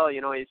say, well,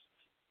 he's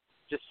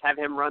just have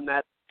him run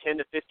that 10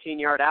 to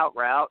 15-yard out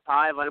route.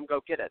 Let him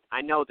go get it.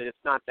 I know that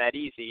it's not that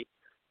easy,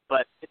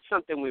 but it's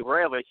something we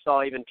rarely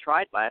saw even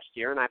tried last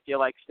year, and I feel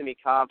like Simi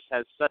Cobbs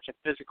has such a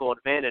physical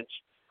advantage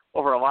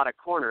over a lot of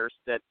corners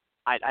that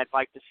I'd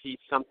like to see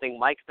something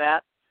like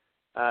that,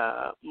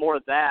 more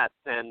of that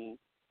than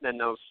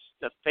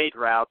the fade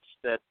routes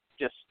that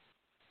just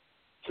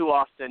too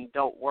often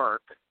don't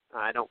work.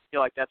 I don't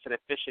feel like that's an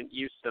efficient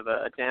use of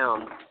a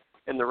down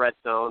in the red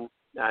zone.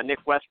 Nick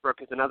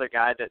Westbrook is another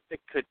guy that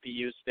could be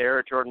used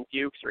there, Jordan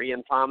Fuchs or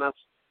Ian Thomas.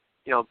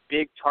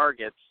 Big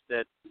targets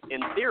that in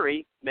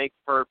theory make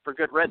for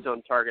good red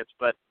zone targets,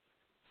 but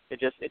it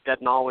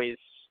doesn't always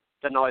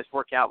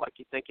work out like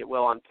you think it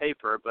will on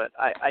paper. But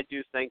I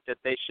do think that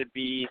they should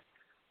be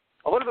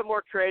a little bit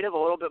more creative, a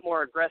little bit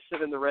more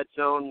aggressive in the red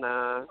zone.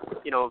 I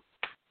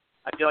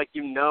feel like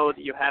that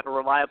you have a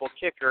reliable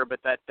kicker, but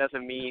that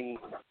doesn't mean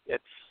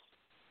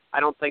I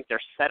don't think they're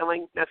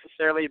settling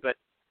necessarily, but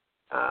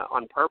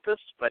on purpose.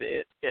 But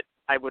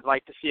I would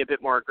like to see a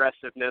bit more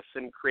aggressiveness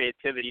and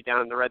creativity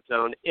down in the red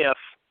zone if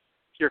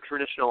your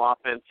traditional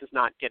offense is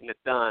not getting it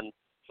done,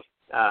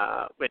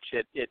 which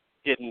it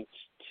didn't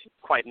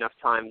quite enough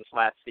times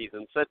last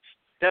season. So it's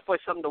definitely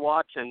something to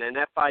watch, and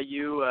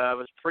FIU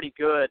was pretty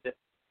good.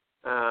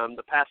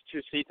 The past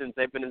 2 seasons,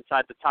 they've been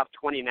inside the top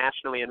 20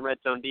 nationally in red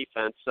zone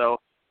defense.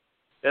 So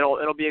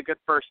it'll be a good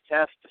first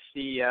test to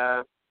see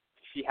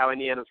how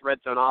Indiana's red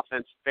zone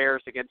offense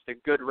fares against a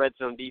good red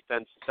zone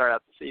defense to start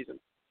out the season.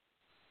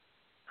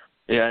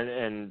 Yeah,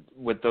 and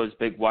with those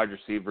big wide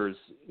receivers,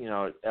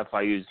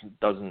 FIU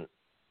doesn't,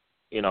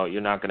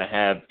 you're not going to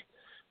have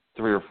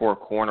 3 or 4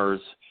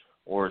 corners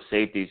or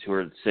safeties who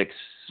are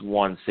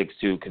 6'1",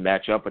 6'2", can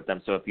match up with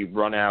them. So if you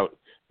run out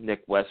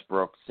Nick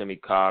Westbrook, Simi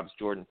Cobbs,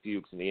 Jordan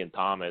Fuchs, and Ian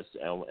Thomas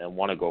and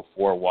want to go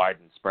 4 wide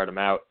and spread them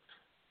out,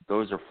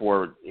 those are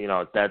 4,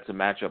 that's a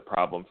matchup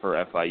problem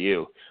for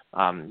FIU.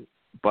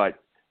 But,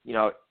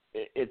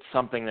 it's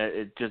something that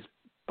it just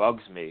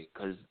bugs me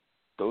because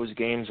those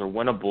games are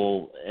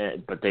winnable,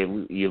 but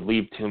you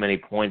leave too many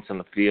points on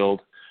the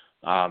field,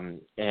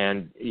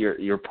 and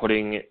you're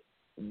putting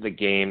the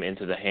game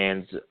into the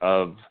hands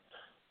of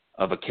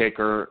a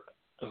kicker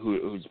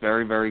who's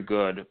very, very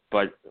good,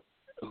 but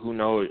who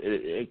knows,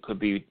 it could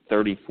be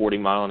 30,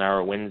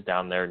 40-mile-an-hour winds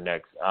down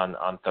there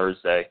on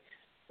Thursday,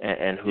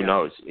 and who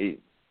knows,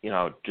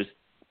 just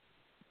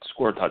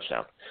score a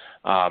touchdown.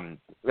 And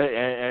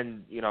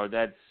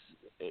that's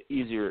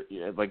easier,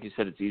 like you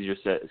said, it's easier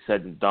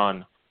said than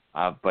done,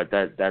 but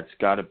that's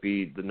got to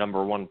be the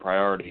number one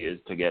priority is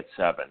to get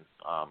 7.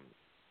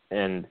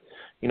 And,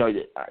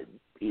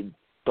 you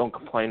don't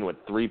complain with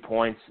 3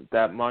 points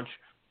that much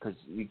because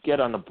you get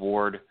on the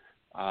board,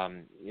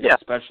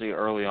 especially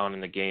early on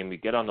in the game, you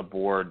get on the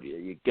board,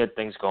 you get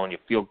things going, you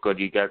feel good,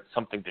 you get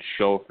something to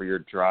show for your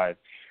drive.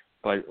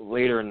 But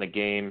later in the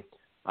game,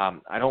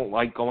 I don't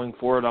like going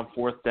for it on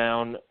 4th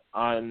down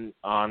in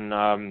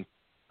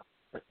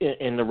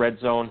the red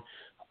zone,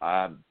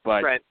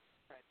 but right.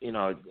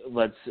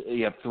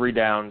 You have 3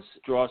 downs,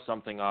 draw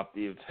something up.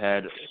 You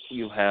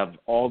have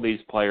all these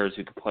players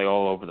who can play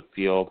all over the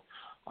field.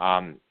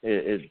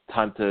 It's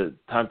time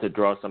to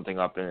draw something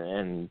up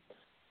and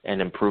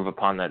improve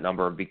upon that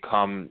number and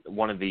become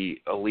one of the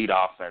elite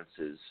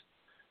offenses,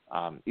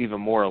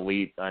 even more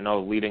elite. I know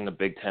leading the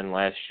Big Ten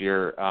last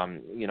year,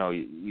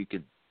 you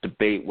could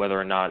debate whether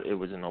or not it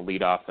was an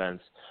elite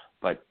offense,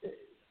 but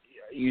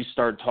you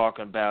start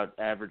talking about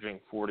averaging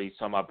 40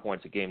 some odd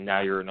points a game.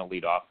 Now you're an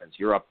elite offense.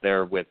 You're up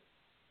there with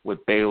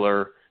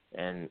Baylor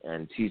and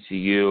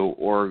TCU,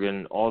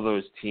 Oregon, all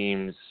those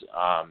teams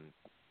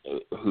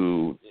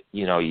who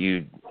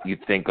you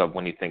think of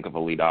when you think of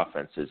elite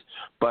offenses.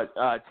 But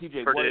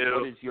TJ,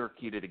 what is your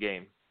key to the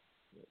game?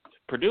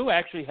 Purdue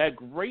actually had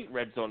great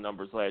red zone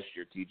numbers last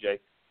year. TJ,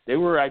 they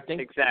were, I think,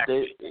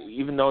 exactly.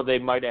 Even though they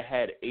might have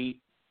had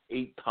eight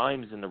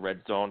times in the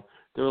red zone,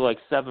 they were like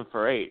 7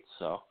 for 8.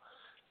 So.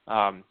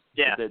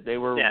 They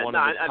were one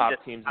of the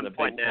top teams in the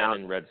Big Ten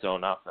in red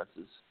zone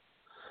offenses.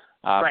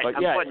 Right, but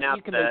I'm pointing out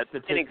you can the make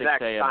statistics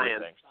inexact say science.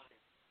 everything.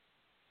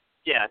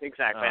 Yeah,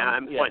 exactly.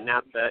 I'm pointing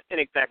out the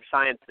inexact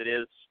science that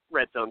is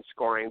red zone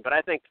scoring. But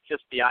I think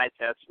just the eye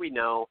test, we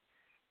know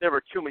there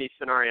were too many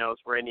scenarios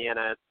where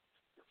Indiana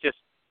just,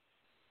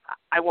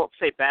 I won't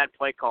say bad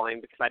play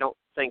calling because I don't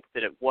think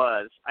that it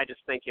was. I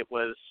just think it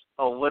was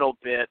a little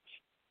bit,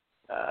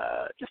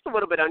 just a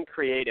little bit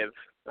uncreative.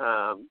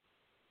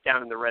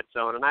 down in the red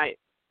zone. And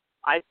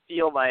I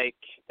feel like,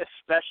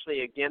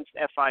 especially against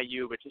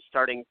FIU, which is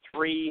starting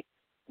 3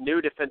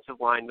 new defensive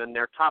linemen,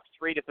 their top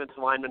 3 defensive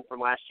linemen from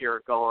last year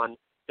are gone.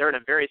 They're in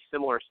a very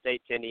similar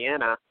state to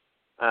Indiana,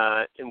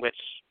 in which,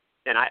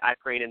 and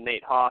Green and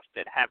Nate Hoff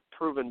that have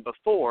proven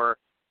before,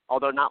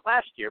 although not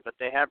last year, but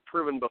they have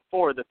proven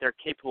before that they're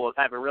capable of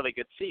having really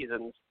good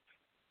seasons.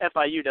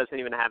 FIU doesn't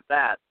even have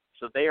that.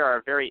 So they are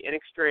a very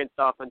inexperienced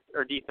offense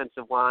or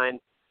defensive line.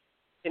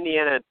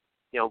 Indiana,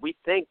 we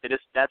think that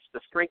that's the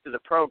strength of the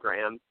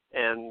program,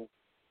 and,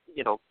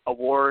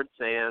 awards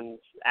and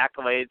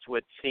accolades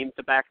would seem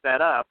to back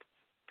that up.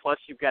 Plus,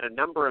 you've got a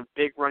number of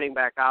big running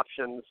back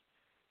options.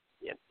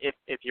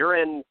 If you're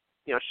in,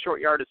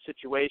 short yardage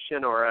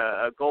situation or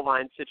a goal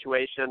line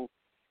situation,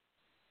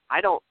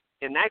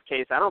 in that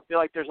case, I don't feel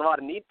like there's a lot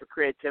of need for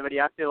creativity.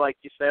 I feel like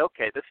you say,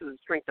 okay, this is the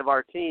strength of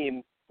our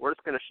team. We're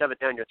just going to shove it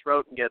down your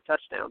throat and get a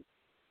touchdown.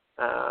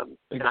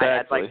 Exactly. And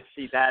I'd like to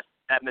see that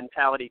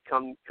mentality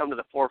come to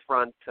the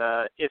forefront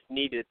if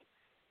needed.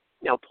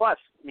 Plus,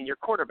 your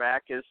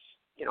quarterback is,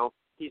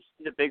 he's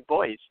a big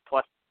boy. He's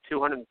plus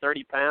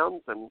 230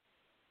 pounds and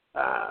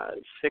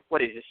 6'6",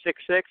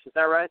 is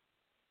that right?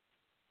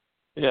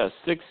 Yeah,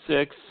 6'6",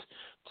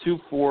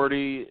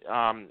 240.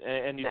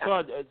 And you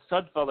saw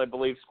Sudfeld, I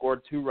believe,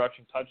 scored 2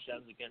 rushing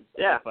touchdowns against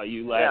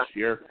FIU last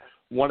year.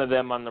 One of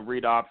them on the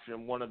read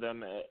option, one of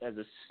them as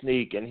a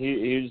sneak, and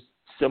he's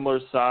similar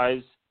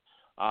size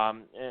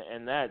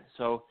and that.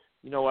 So,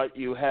 you know what?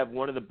 You have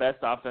one of the best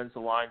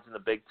offensive lines in the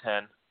Big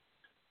Ten,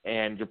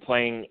 and you're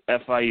playing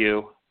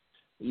FIU.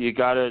 You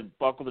got to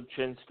buckle the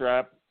chin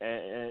strap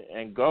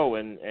and go.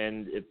 And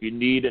if you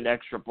need an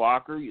extra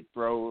blocker, you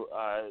throw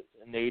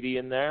Nady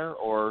in there,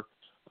 or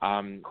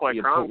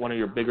you put one of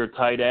your bigger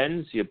tight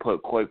ends. You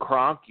put Coy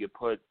Cronk. You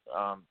put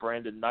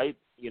Brandon Knight.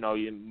 You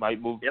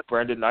might move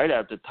Brandon Knight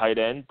out to tight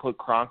end, put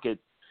Cronk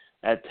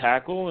at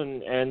tackle,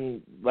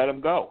 and let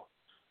him go.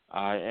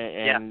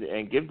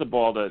 And give the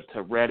ball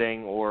to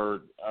Redding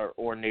or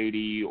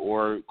Nady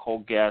or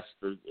Cole Guest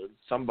or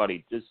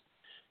somebody. Just,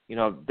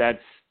 that's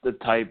the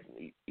type.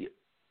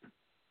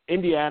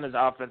 Indiana's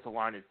offensive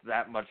line is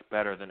that much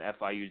better than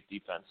FIU's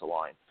defensive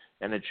line,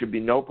 and it should be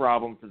no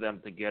problem for them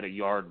to get a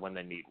yard when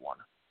they need one.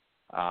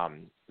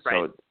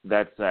 So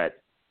that's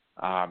that.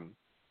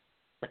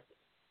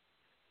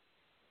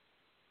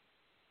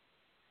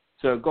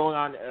 So going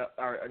on,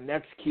 our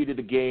next key to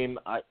the game,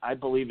 I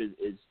believe,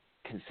 is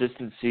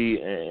consistency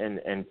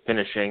and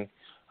finishing.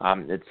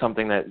 It's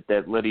something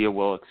that Lydia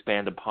will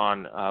expand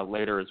upon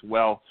later as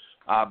well.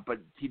 But,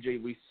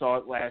 TJ, we saw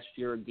it last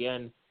year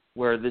again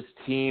where this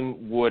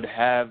team would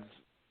have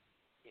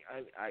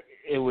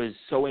it was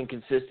so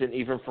inconsistent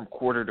even from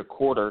quarter to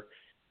quarter,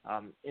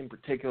 in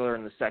particular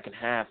in the second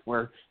half,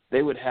 where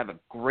they would have a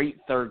great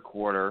third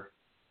quarter,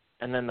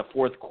 and then the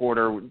fourth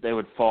quarter they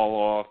would fall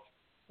off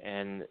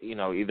and,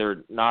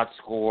 either not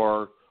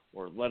score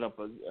or let up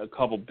a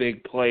couple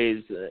big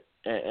plays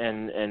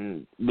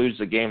and lose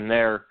the game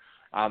there.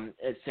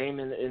 Same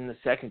in the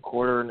second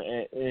quarter and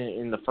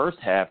in the first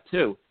half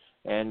too.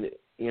 And,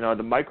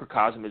 the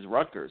microcosm is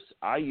Rutgers.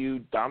 IU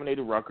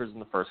dominated Rutgers in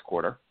the first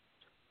quarter.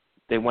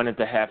 They went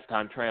into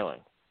halftime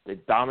trailing. They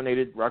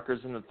dominated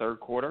Rutgers in the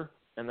third quarter,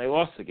 and they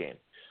lost the game.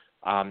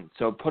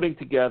 So putting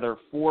together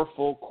 4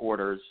 full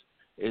quarters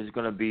is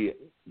going to be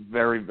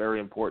very, very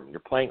important.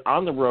 You're playing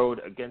on the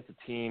road against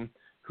a team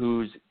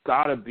who's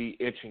got to be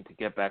itching to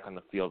get back on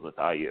the field with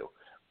IU.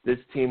 This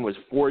team was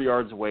 4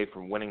 yards away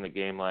from winning the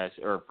game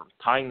from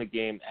tying the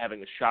game,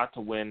 having a shot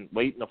to win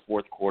late in the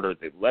fourth quarter.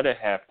 They led at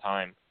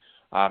halftime.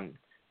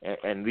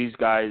 And these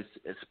guys,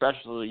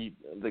 especially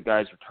the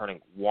guys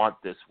returning, want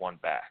this one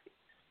back.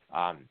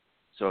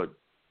 So,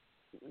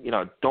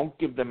 don't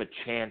give them a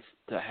chance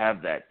to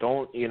have that.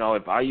 Don't,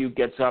 if IU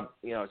gets up,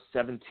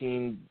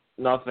 17-0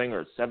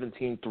 or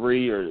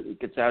 17-3 or it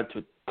gets out to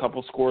a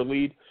couple score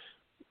lead,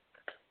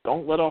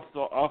 don't let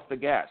off the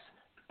gas.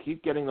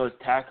 Keep getting those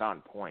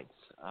tack-on points.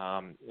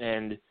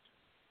 And,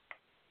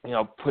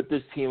 put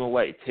this team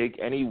away. Take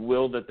any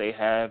will that they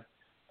have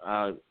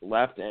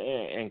left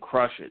and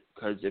crush it.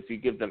 Because if you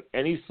give them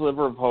any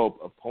sliver of hope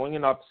of pulling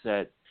an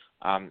upset,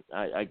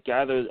 I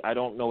gather, I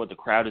don't know what the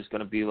crowd is going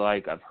to be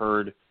like. I've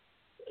heard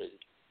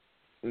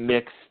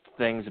mixed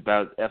things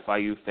about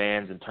FIU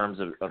fans in terms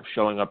of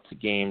showing up to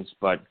games,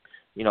 but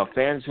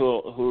fans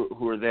who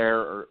are there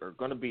are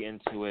going to be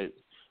into it.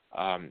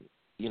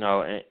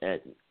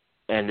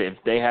 And if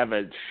they have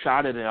a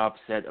shot at an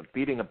upset of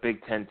beating a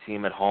Big Ten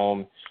team at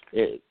home,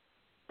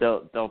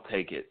 they'll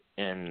take it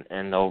and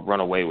they'll run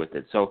away with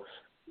it. So,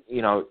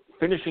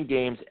 finishing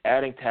games,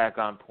 adding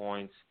tack-on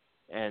points,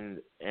 and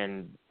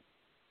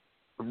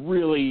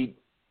really,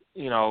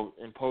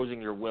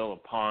 imposing your will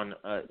upon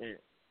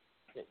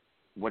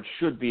what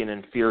should be an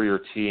inferior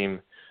team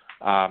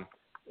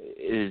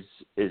is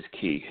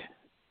key.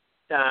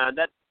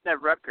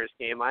 That Rutgers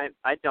game, I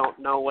don't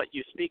know what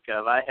you speak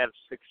of. I have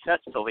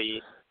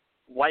successfully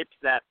wiped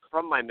that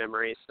from my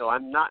memory, so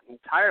I'm not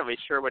entirely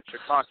sure what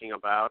you're talking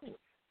about.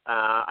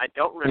 I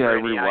don't remember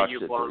any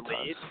IU blown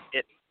lead.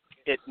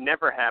 it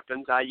never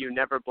happens. IU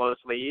never blows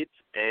leads,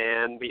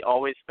 and we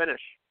always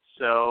finish.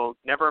 So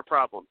never a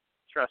problem.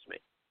 Trust me.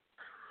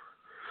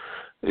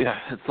 Yeah,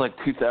 it's like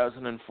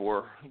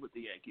 2004 with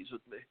the Yankees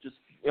with me. Just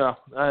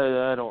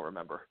I don't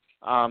remember.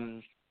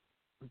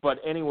 But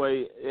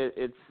anyway,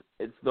 it's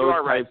those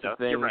types of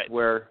things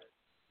where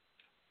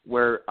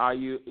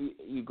IU,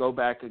 you go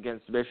back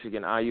against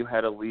Michigan, IU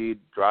had a lead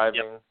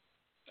driving.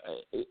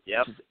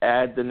 Yep. Just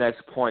add the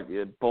next point,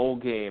 the bowl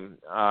game,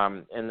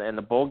 and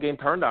the bowl game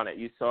turned on it.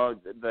 You saw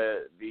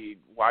the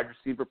wide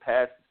receiver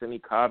pass to Sidney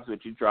Cobbs,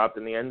 which he dropped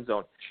in the end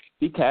zone.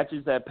 He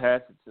catches that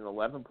pass. It's an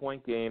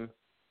 11-point game.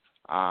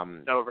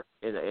 Over.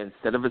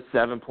 Instead of a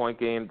 7-point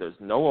game, there's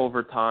no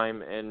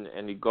overtime,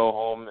 and you go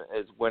home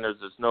as winners.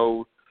 There's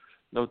no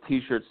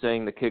T-shirt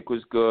saying the kick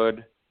was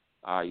good.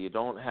 You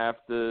don't have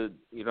to,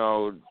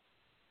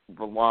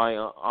 rely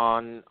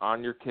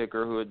on your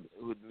kicker who had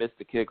missed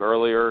the kick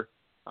earlier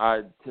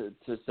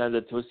to send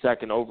it to a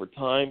second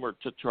overtime or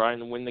to try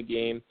and win the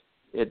game.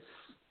 It's,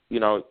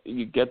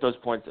 you get those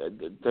points.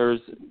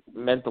 There's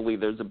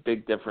a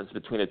big difference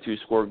between a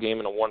 2-score game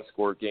and a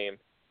 1-score game.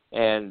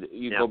 And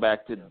you go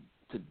back to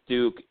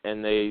Duke,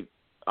 and IU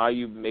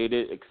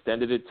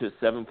extended it to a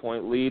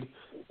 7-point lead,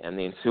 and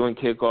the ensuing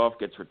kickoff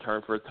gets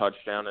returned for a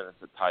touchdown, and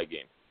it's a tie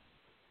game.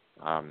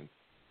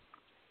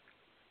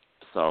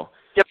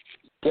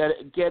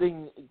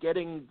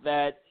 Getting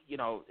that,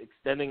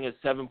 extending a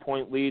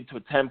 7-point lead to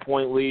a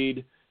 10-point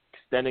lead,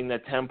 extending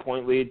that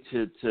 10-point lead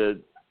to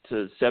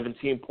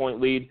 17-point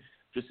lead,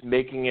 just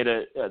making it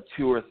a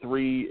 2 or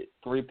 3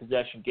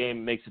 possession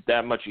game makes it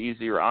that much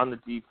easier on the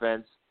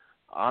defense,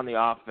 on the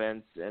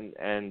offense,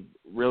 and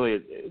really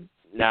it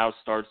now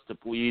starts to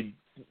bleed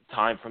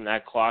time from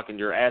that clock, and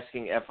you're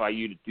asking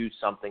FIU to do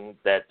something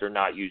that they're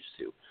not used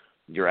to.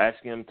 You're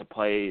asking them to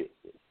play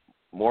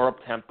more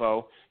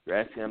up-tempo. You're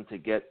asking them to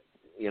get,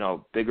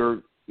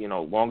 bigger,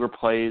 longer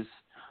plays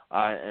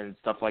and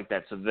stuff like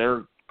that. So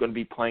they're going to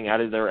be playing out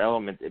of their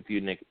element if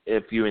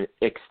you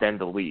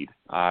extend the lead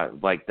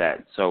like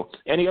that. So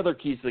any other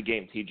keys to the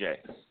game, TJ?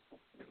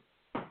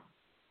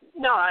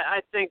 No,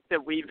 I think that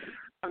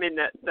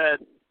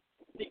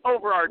the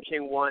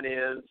overarching one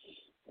is,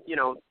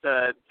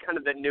 the kind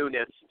of the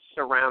newness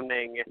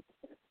surrounding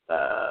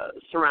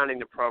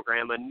the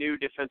program, a new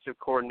defensive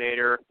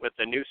coordinator with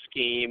a new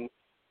scheme,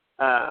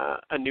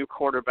 a new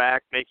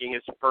quarterback making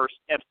his first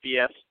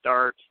FBS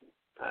start.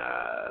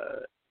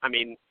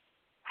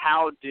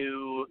 How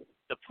do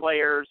the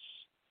players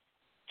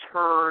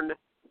turn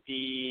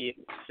the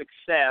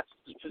success,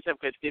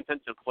 specifically the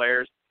defensive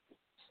players,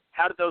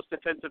 how do those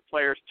defensive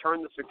players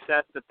turn the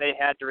success that they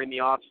had during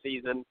the off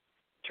season,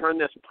 turn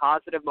this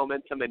positive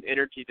momentum and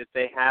energy that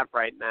they have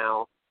right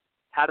now,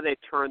 how do they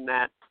turn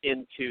that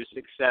into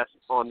success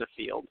on the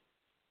field?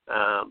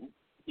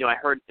 I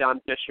heard Don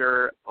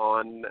Fisher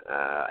on,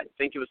 I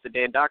think it was the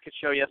Dan Dockett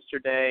show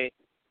yesterday,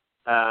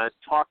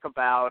 talk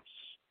about,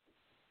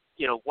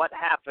 what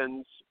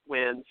happens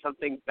when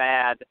something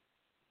bad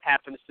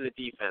happens to the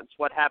defense.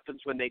 What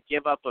happens when they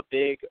give up a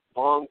big,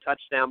 long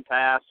touchdown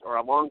pass or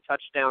a long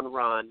touchdown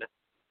run,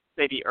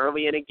 maybe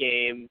early in a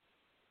game?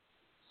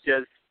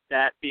 Does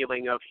that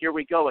feeling of, here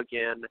we go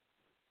again,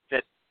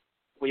 that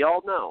we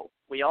all know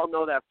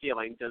that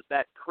feeling, does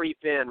that creep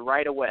in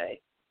right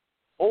away?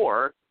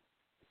 Or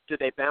do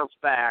they bounce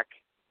back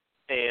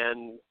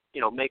and,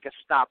 make a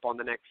stop on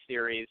the next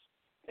series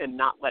and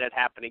not let it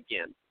happen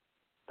again?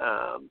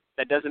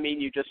 That doesn't mean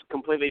you just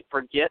completely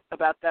forget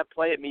about that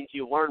play. It means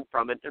you learn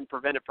from it and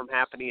prevent it from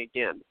happening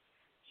again.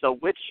 So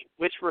which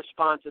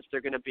responses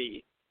they're going to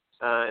be?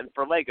 And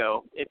for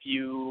Lego, if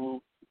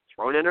you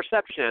throw an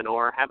interception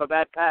or have a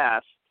bad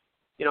pass,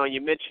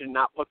 you mentioned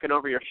not looking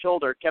over your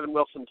shoulder. Kevin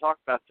Wilson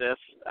talked about this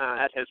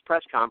at his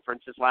press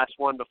conference, his last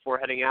one before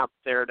heading out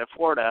there to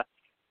Florida.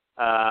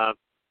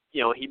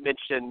 He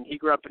mentioned he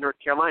grew up in North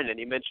Carolina, and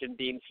he mentioned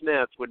Dean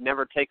Smith would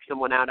never take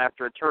someone out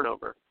after a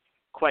turnover.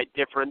 Quite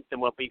different than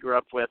what we grew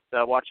up with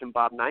watching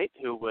Bob Knight,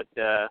 who would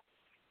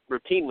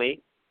routinely,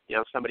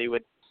 somebody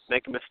would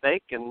make a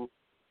mistake and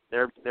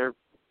their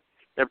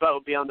butt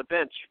would be on the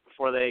bench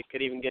before they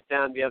could even get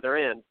down the other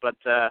end. But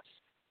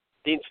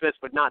Dean Smith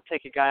would not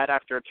take a guy out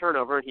after a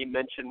turnover, and he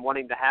mentioned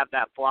wanting to have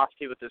that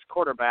philosophy with his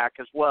quarterback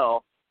as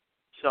well.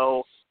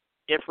 So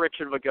if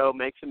Richard Legault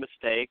makes a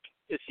mistake,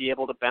 is he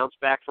able to bounce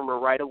back from it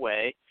right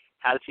away?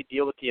 How does he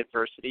deal with the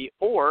adversity?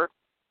 Or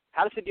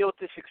how does he deal with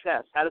the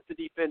success? How does the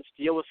defense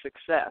deal with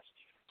success?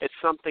 It's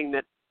something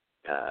that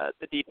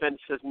the defense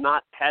has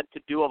not had to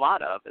do a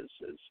lot of,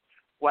 is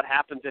what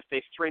happens if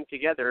they string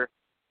together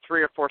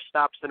 3 or 4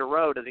 stops in a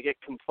row. Do they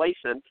get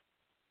complacent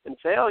and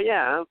say, oh,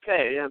 yeah,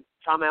 okay,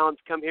 Tom Allen's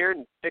come here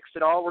and fixed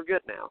it all, we're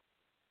good now?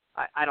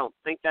 I don't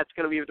think that's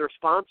going to be the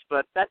response,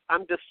 but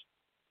I'm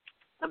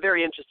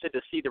very interested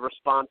to see the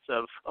response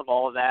of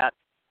all of that,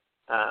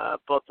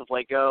 both of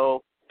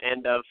Legault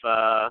and of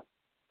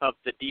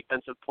the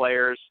defensive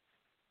players.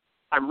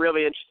 I'm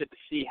really interested to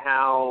see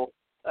how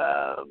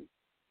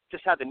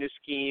the new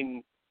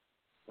scheme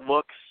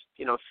looks.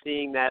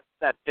 Seeing that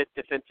fifth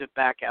defensive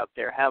back out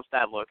there, how's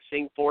that look?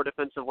 Seeing 4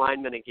 defensive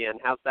linemen again,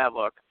 how's that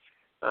look?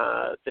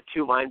 the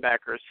two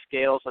linebackers,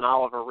 Scales and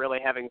Oliver, really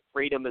having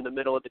freedom in the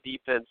middle of the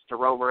defense to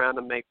roam around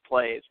and make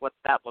plays. What's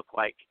that look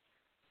like?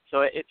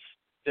 So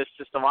there's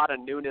just a lot of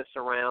newness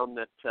around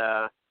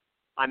that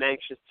I'm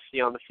anxious to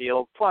see on the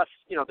field. Plus,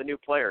 the new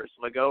players.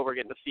 Legault, we're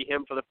getting to see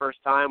him for the first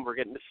time. We're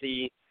getting to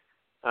see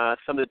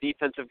some of the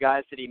defensive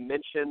guys that he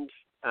mentioned.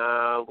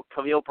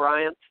 Khalil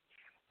Bryant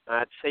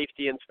at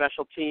safety and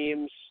special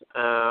teams.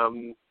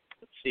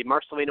 Let's see,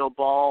 Marcelino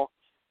Ball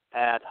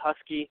at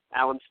Husky,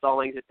 Alan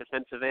Stallings at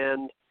defensive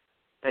end,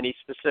 and he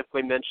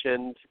specifically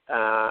mentioned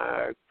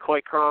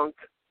Coy Cronk,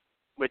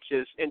 which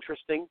is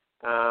interesting.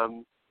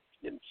 I'm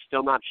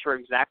still not sure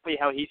exactly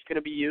how he's going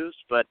to be used,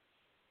 but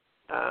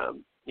a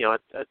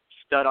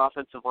stud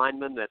offensive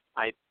lineman that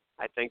I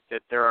think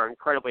that there are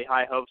incredibly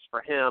high hopes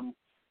for him.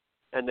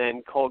 And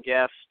then Cole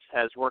Guest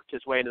has worked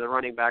his way into the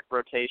running back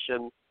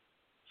rotation,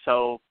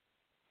 so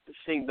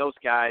seeing those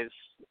guys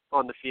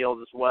on the field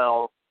as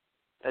well,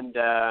 and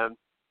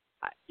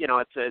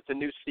it's a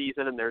new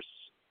season and there's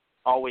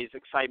always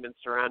excitement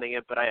surrounding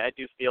it, but I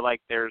do feel like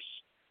there's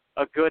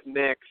a good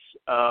mix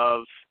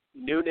of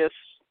newness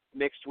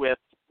mixed with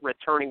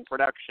returning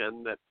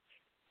production that,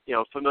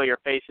 familiar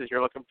faces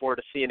you're looking forward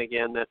to seeing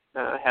again that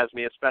has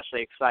me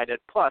especially excited.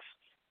 Plus,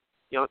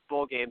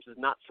 bowl games is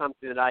not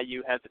something that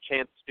IU has a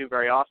chance to do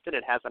very often.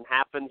 It hasn't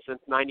happened since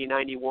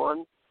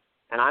 1991,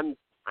 and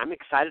I'm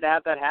excited to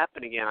have that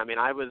happen again. I mean,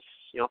 I was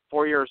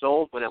 4 years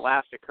old when it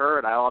last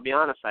occurred. I'll be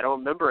honest, I don't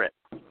remember it.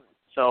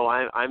 So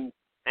I'm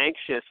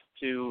anxious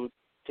to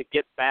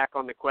get back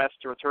on the quest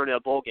to return to a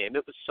bowl game.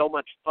 It was so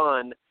much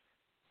fun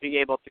being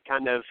able to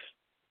kind of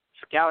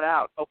scout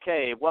out,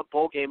 okay, what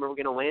bowl game are we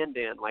going to land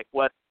in? Like,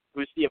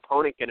 who's the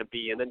opponent going to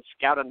be? And then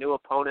scout a new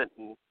opponent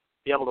and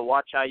be able to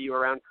watch IU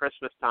around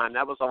Christmas time.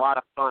 That was a lot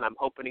of fun. I'm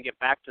hoping to get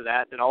back to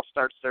that, and it all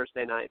starts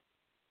Thursday night.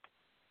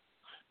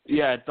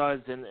 Yeah, it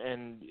does,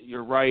 and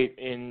you're right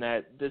in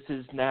that this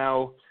is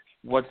now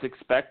what's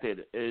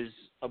expected is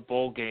a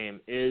bowl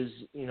game, is,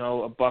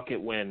 a bucket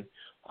win,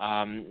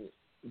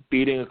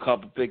 beating a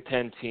couple Big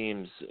Ten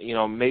teams,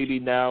 maybe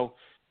now,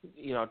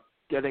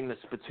 getting the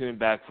spittoon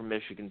back from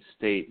Michigan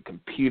State,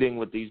 competing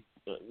with these,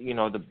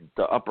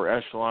 the upper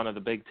echelon of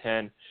the Big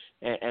Ten,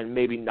 and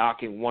maybe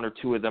knocking one or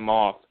two of them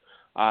off.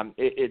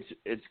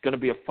 It's going to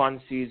be a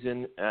fun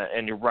season,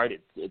 and you're right.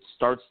 It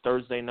starts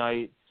Thursday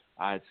night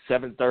at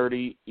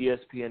 7:30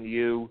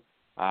 ESPNU.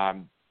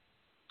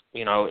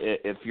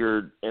 If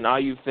you're an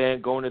IU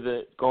fan going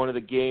to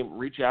the game,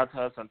 reach out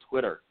to us on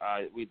Twitter.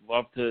 We'd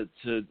love to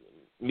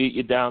meet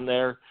you down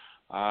there.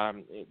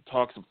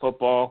 Talk some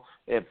football.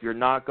 If you're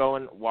not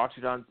going, watch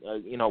it on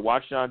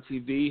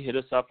TV. Hit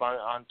us up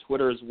on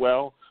Twitter as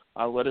well.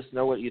 Let us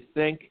know what you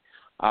think.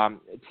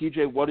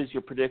 TJ, what is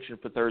your prediction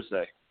for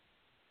Thursday?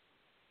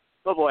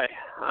 Oh boy,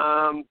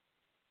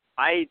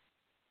 I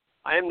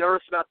am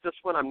nervous about this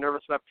one. I'm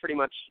nervous about pretty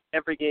much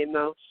every game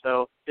though.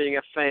 So being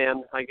a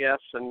fan, I guess,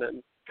 and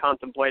then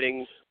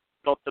contemplating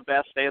both the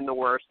best and the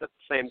worst at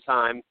the same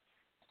time.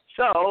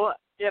 So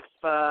if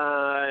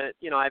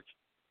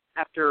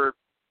after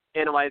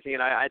analyzing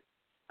it, I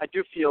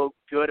do feel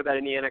good about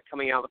Indiana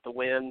coming out with the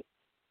win.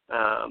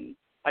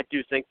 I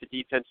do think the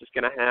defense is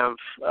going to have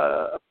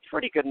a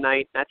pretty good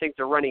night. I think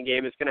the running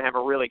game is going to have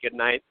a really good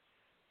night.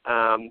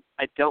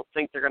 I don't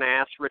think they're going to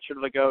ask Richard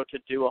Legault to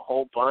do a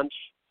whole bunch.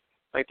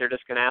 I think they're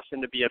just going to ask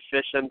him to be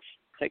efficient,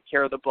 take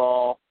care of the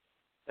ball,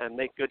 and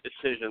make good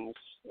decisions.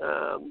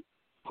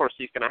 Of course,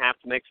 he's going to have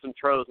to make some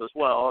throws as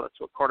well. That's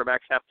what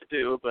quarterbacks have to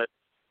do, but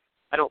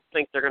I don't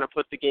think they're going to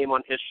put the game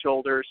on his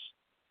shoulders.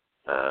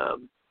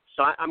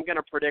 So I'm going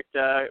to predict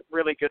a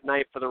really good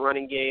night for the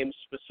running game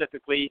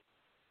specifically.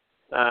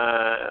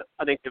 I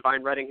think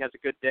Divine Redding has a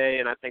good day,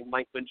 and I think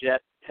Mike Winjet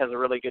has a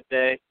really good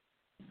day.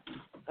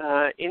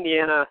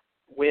 Indiana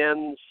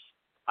wins,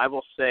 I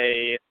will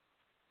say,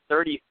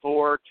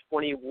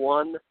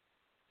 34-21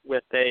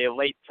 with a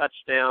late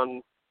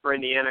touchdown for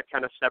Indiana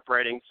kind of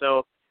separating.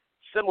 So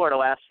similar to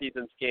last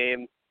season's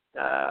game,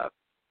 I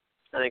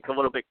think a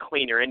little bit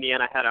cleaner.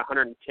 Indiana had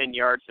 110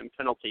 yards in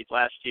penalties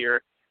last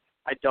year.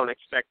 I don't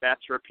expect that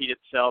to repeat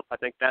itself. I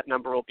think that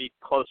number will be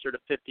closer to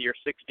 50 or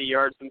 60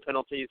 yards in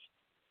penalties.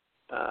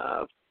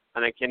 I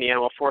think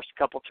Indiana will force a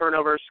couple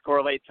turnovers, score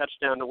a late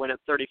touchdown to win at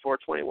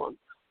 34-21.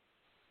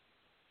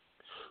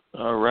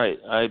 All right.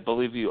 I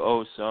believe you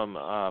owe some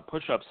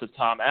push-ups to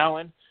Tom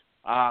Allen.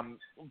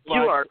 You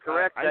are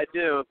correct. I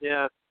do.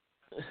 Yeah.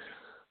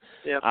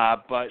 Yeah.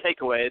 But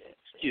takeaways.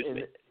 Excuse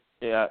me.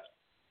 Yeah.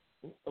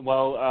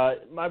 Well,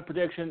 my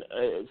prediction,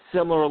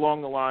 similar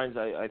along the lines,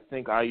 I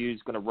think IU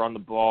is going to run the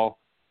ball,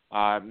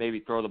 maybe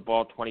throw the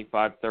ball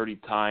 25, 30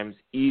 times,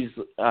 ease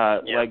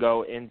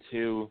Lego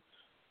into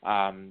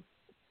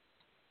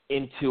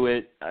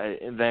it,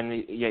 and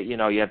then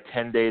you have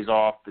 10 days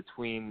off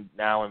between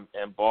now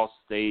and Ball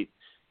State.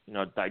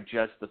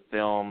 Digest the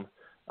film,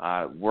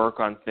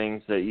 work on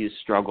things that you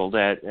struggled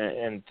at,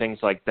 and things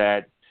like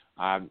that.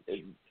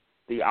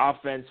 The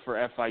offense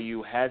for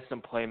FIU has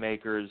some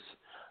playmakers,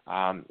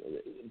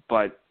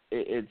 but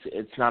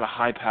it's not a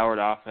high-powered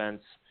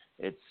offense.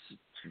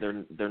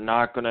 They're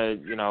not going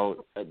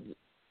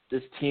to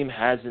this team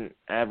hasn't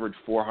averaged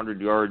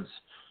 400 yards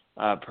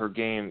per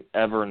game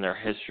ever in their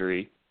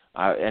history,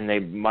 and they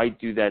might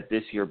do that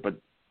this year. But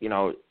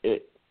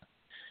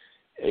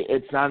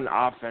it's not an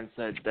offense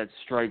that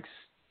strikes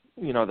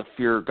the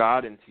fear of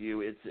God into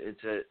you.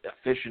 It's an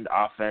efficient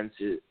offense.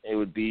 It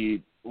would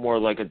be more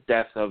like a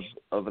death of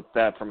a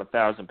theft from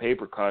 1,000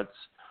 paper cuts.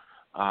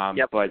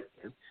 But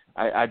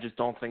I just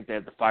don't think they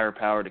have the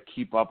firepower to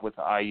keep up with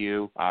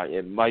IU.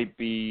 It might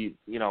be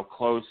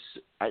close.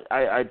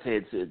 I'd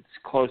say it's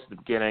close to the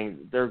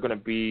beginning. They're going to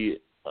be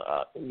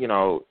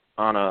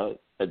on a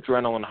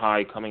adrenaline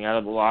high coming out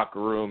of the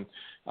locker room.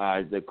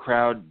 The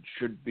crowd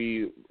should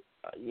be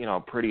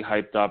pretty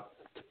hyped up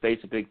to face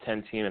a Big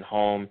Ten team at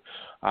home.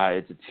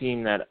 It's a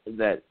team that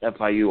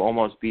FIU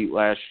almost beat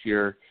last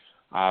year.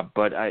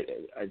 But I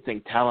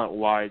think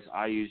talent-wise,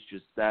 IU's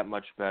just that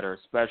much better,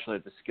 especially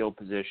at the skill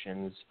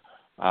positions.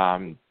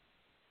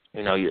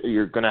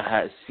 You're going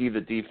to see the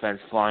defense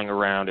flying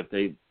around. If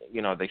they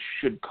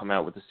should come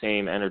out with the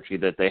same energy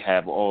that they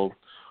have all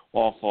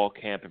fall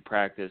camp and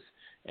practice.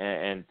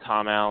 And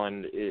Tom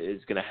Allen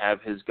is going to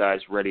have his guys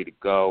ready to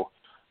go.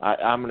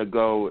 I'm going to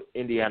go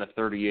Indiana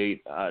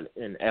 38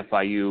 and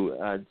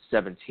FIU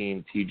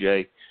 17.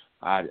 TJ,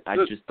 I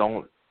just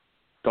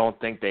don't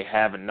think they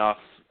have enough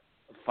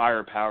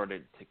firepower to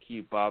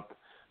keep up.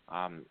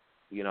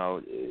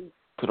 It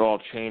could all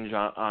change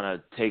on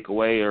a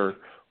takeaway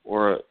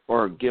or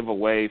a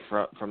giveaway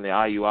from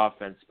the IU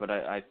offense. But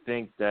I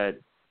think that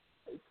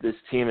this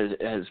team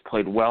has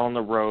played well on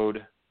the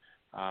road.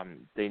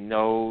 They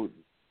know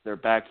they're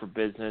back for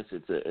business.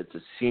 It's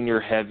a senior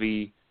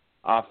heavy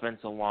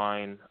offensive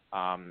line,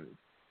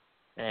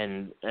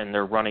 and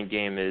their running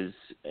game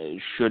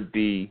should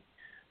be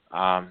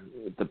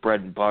the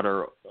bread and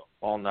butter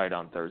all night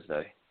on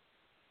Thursday.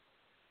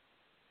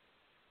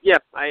 Yeah,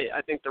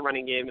 I think the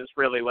running game is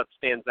really what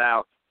stands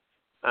out.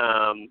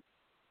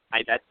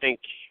 I think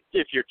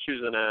if you're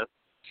choosing a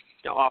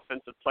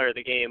offensive player of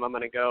the game, I'm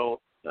going to go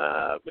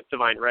with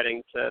Devine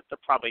Redding to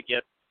probably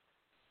get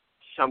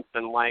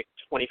something like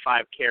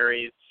 25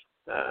 carries,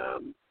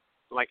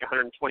 like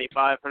 125,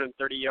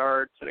 130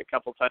 yards, and a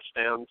couple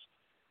touchdowns.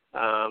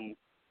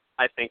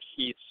 I think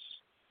he's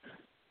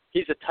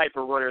a type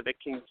of runner that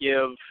can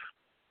give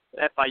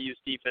FIU's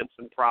defense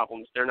some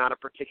problems. They're not a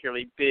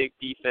particularly big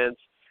defense.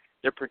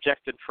 Their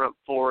projected front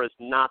four is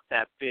not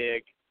that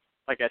big.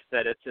 Like I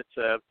said, it's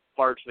a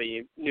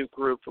largely new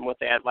group from what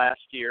they had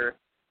last year,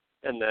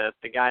 and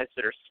the guys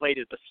that are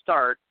slated to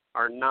start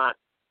are not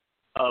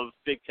of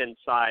Big Ten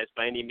size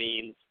by any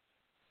means.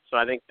 So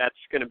I think that's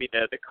going to be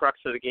the crux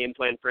of the game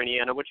plan for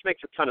Indiana, which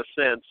makes a ton of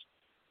sense.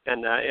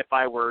 And if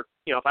I were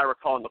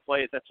calling the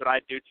plays, that's what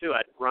I'd do too.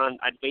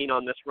 I'd lean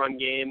on this run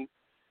game.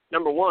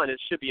 Number one, it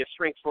should be a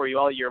strength for you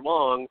all year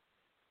long.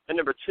 And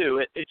number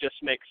two, it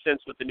just makes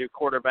sense with the new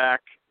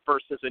quarterback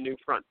versus a new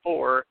front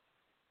four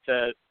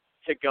to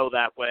go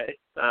that way.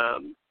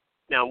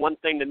 Now, one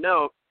thing to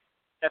note,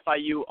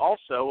 FIU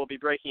also will be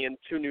breaking in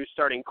 2 new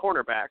starting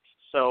cornerbacks.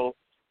 So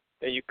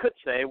you could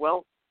say,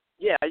 well,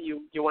 yeah,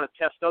 you want to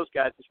test those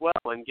guys as well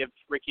and give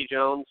Ricky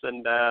Jones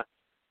and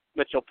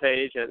Mitchell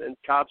Page and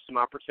Cobb some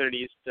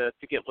opportunities to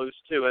get loose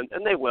too,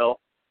 and they will.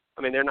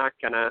 I mean, they're not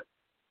gonna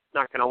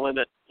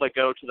limit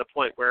Lego to the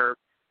point where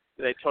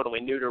they totally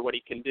neuter what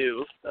he can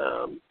do.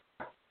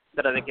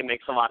 But I think it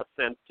makes a lot of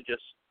sense to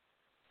just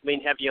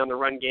lean heavy on the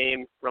run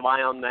game,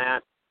 rely on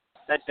that.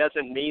 That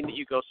doesn't mean that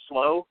you go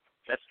slow.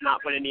 That's not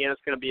what Indiana's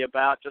going to be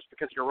about. Just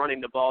because you're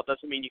running the ball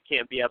doesn't mean you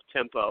can't be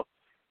up-tempo.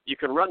 You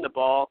can run the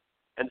ball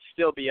and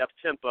still be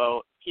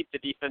up-tempo, keep the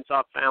defense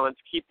off balance,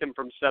 keep them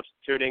from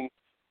substituting,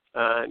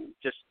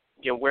 just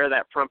wear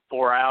that front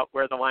four out,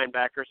 wear the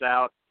linebackers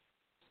out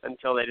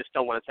until they just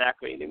don't want to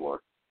tackle you anymore.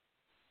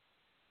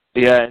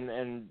 Yeah,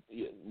 and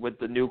with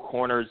the new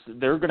corners,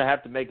 they're going to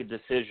have to make a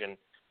decision.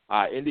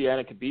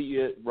 Indiana can beat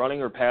you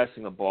running or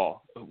passing the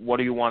ball. What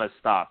do you want to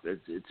stop?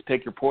 It's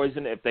pick your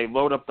poison. If they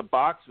load up the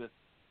box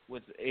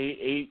with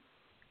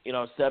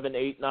 7,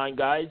 8, 9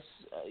 guys,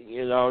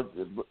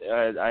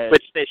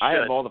 which they should. I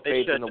have all the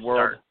faith in the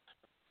world. Start.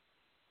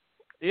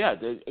 Yeah,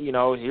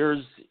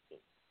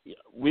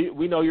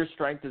 we know your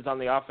strength is on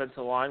the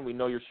offensive line. We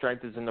know your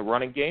strength is in the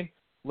running game.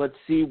 Let's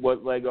see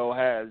what Lego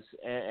has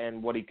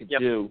and what he could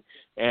do.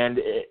 And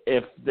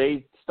if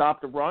they stop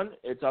the run,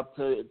 it's up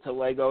to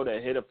Lego to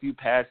hit a few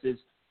passes,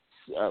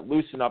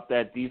 loosen up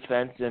that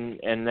defense, and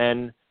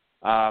then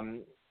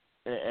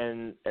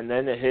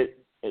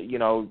hit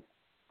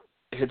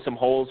some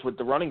holes with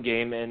the running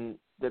game. And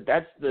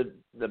that's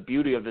the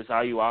beauty of this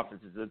IU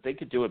offense is that they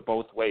could do it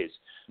both ways.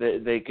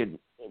 They could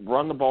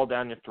run the ball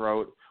down your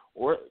throat,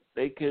 or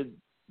they could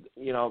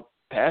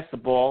pass the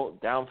ball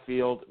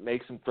downfield,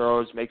 make some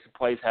throws, make some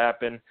plays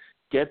happen,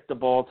 get the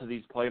ball to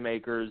these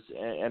playmakers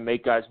and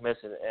make guys miss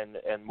and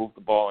move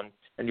the ball.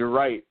 And you're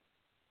right.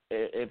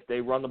 If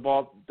they run the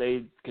ball,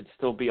 they could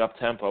still be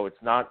up-tempo.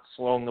 It's not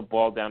slowing the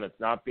ball down. It's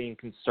not being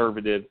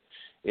conservative.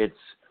 This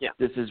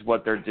is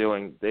what they're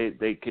doing.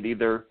 They could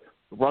either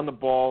run the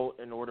ball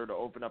in order to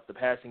open up the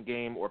passing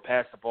game or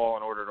pass the ball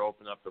in order to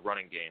open up the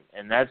running game.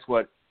 And that's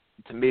what,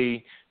 to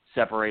me,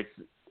 separates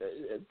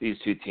these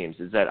two teams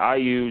is that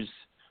IU's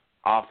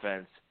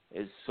offense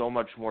is so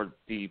much more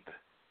deep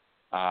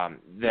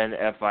than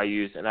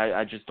FIU's, and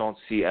I just don't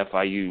see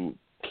FIU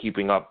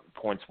keeping up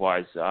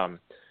points-wise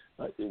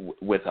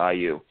with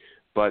IU.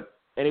 But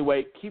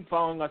anyway, keep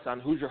following us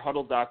on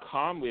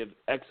HoosierHuddle.com. We have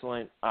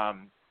excellent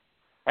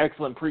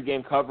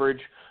pregame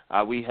coverage.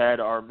 We had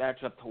our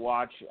matchup to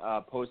watch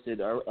posted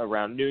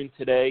around noon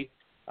today.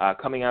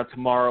 Coming out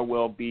tomorrow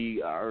will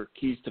be our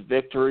keys to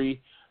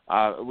victory.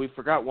 We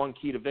forgot one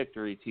key to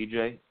victory,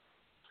 TJ.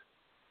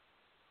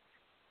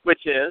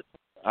 Which is?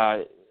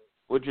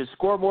 Which is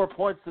score more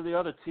points than the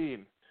other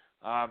team.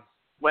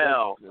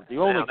 Well, the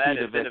only key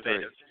to victory.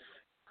 Innovative.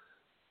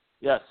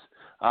 Yes.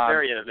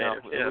 Very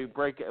innovative.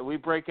 We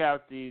break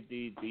out the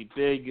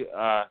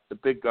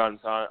big guns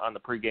on the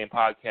pregame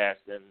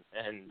podcast,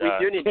 and we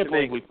do need to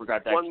make we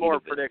forgot that one more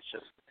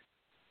prediction.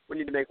 We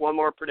need to make one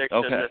more prediction.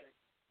 Okay.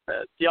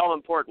 The all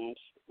important.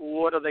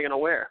 What are they going to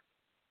wear?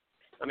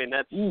 I mean,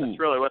 that's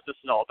really what this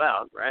is all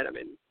about, right? I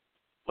mean,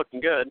 looking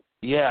good.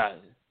 Yeah.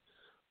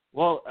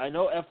 Well, I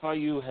know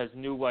FIU has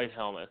new white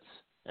helmets,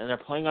 and they're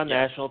playing on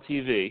national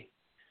TV,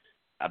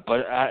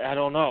 but I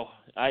don't know.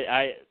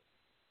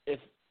 If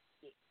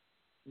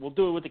we'll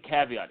do it with the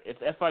caveat. If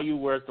FIU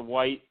wears the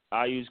white,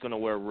 IU's going to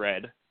wear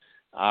red.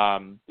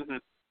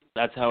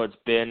 That's how it's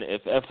been.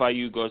 If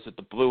FIU goes with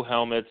the blue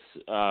helmets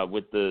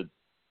with the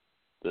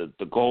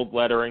gold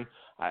lettering,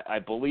 I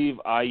believe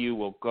IU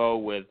will go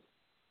with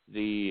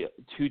the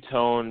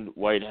two-tone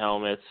white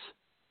helmets.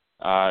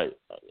 I'm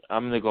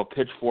going to go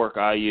pitchfork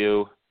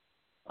IU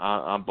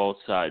on both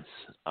sides.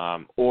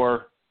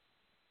 Or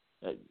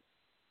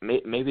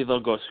maybe they'll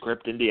go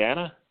script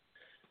Indiana.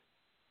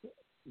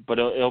 But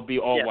it'll be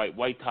all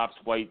white tops,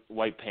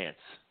 white pants.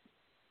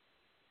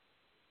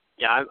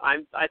 Yeah,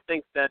 I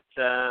think that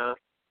I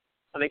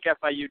think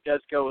FIU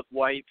does go with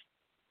white,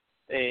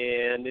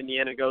 and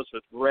Indiana goes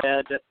with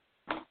red.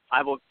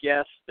 I will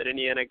guess that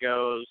Indiana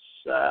goes.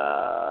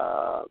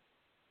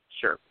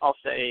 Sure, I'll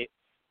say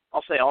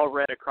all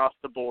red across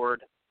the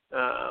board,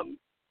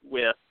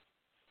 with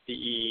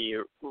the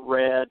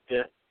red.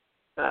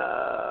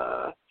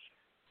 I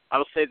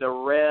will say the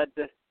red.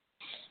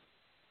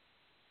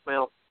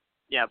 Well.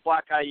 Yeah,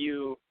 black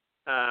IU,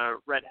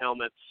 red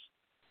helmets.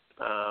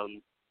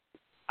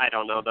 I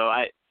don't know, though.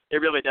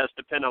 It really does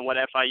depend on what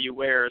FIU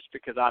wears,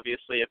 because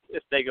obviously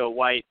if they go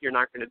white, you're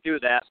not going to do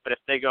that. But if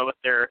they go with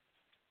their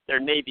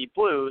navy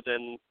blue,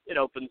 then it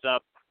opens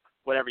up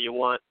whatever you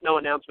want. No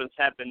announcements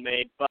have been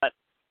made, but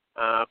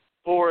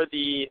for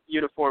the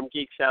uniform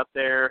geeks out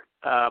there,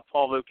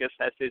 Paul Lucas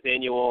has his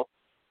annual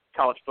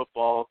college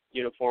football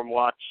uniform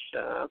watch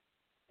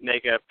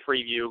mega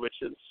preview, which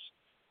is,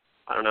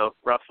 I don't know,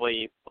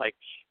 roughly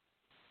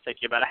take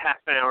you about a half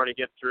an hour to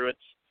get through. It's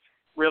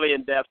really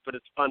in depth, but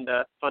it's fun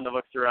to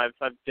look through. I've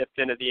dipped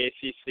into the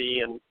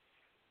ACC and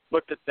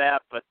looked at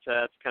that, but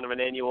it's kind of an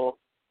annual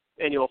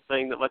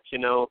thing that lets you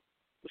know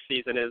the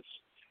season is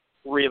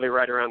really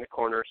right around the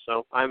corner.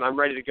 So I'm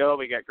ready to go.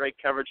 We got great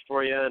coverage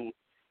for you, and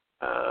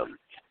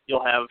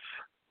you'll have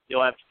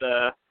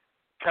the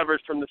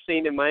coverage from the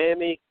scene in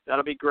Miami.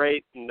 That'll be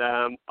great, and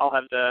I'll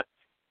have the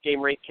game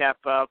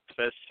recap up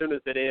as soon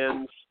as it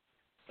ends.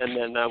 And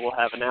then we'll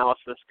have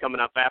analysis coming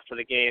up after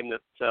the game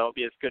that will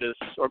be as good as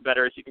or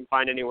better as you can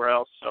find anywhere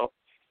else. So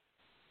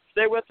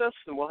stay with us,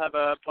 and we'll have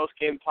a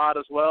post-game pod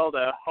as well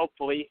to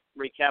hopefully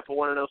recap a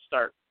 1-0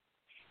 start.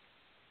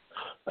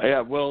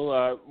 Yeah,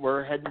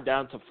 we're heading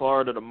down to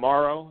Florida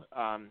tomorrow.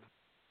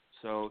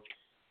 So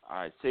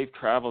safe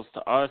travels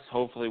to us.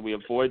 Hopefully we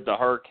avoid the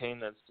hurricane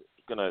that's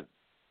going to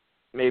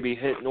maybe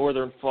hit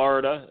northern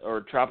Florida,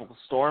 or tropical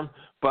storm.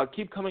 But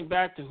keep coming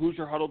back to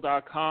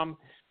HoosierHuddle.com.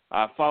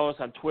 Follow us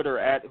on Twitter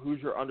at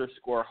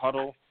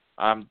Hoosier_Huddle.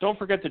 Don't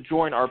forget to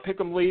join our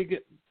Pick'em League.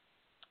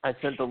 I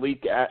sent the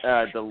link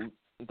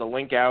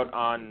out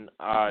on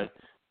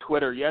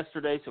Twitter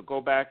yesterday, so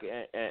go back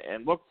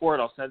and look for it.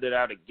 I'll send it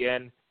out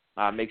again.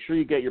 Make sure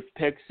you get your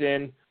picks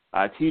in.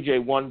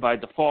 TJ won by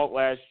default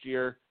last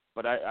year,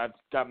 but I've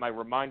got my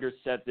reminders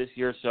set this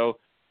year, so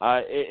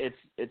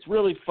it's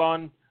really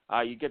fun.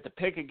 You get to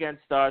pick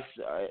against us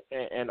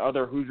and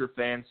other Hoosier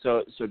fans.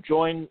 So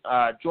join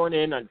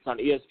in. It's on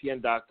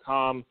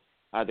ESPN.com.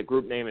 The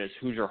group name is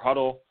Hoosier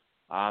Huddle.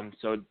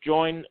 So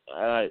join,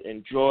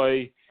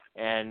 enjoy,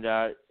 and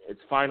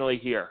it's finally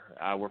here.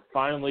 We're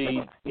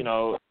finally,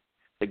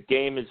 the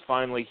game is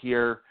finally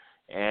here,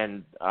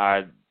 and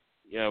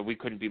we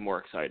couldn't be more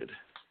excited.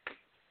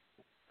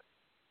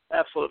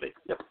 Absolutely.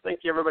 Yep. Thank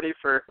you, everybody,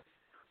 for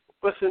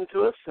listening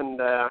to us, and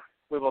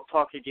we will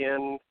talk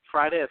again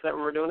Friday. Is that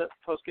when we're doing it,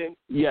 post-game?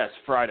 Yes,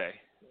 Friday.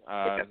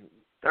 Okay.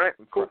 All right,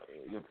 cool.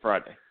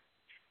 Friday.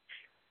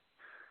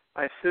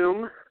 I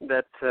assume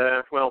that,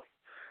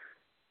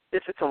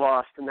 if it's a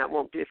loss, then that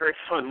won't be a very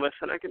fun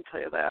listen, I can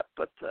tell you that.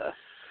 But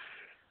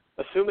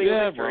assuming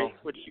a victory,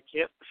 which you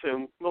can't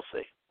assume, we'll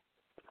see.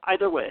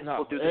 Either way,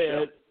 we'll do the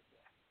show.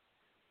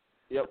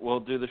 Yep, we'll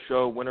do the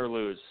show, win or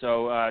lose.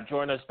 So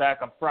join us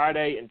back on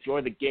Friday.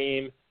 Enjoy the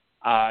game.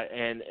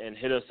 and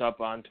hit us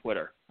up on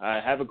Twitter.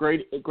 Have a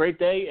great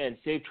day and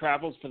safe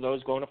travels for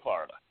those going to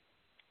Florida.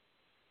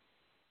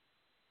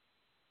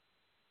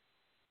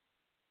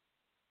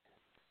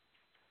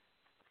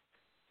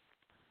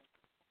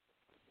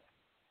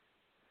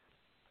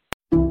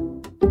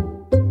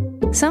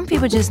 Some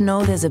people just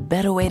know there's a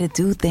better way to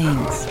do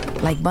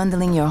things, like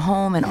bundling your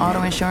home and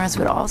auto insurance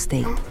with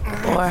Allstate,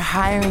 or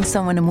hiring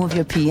someone to move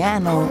your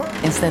piano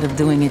instead of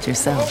doing it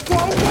yourself.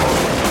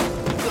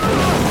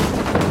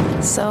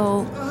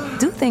 So,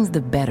 do things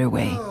the better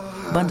way.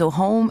 Bundle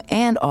home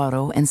and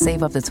auto and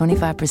save up to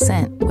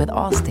 25% with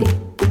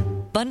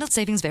Allstate. Bundled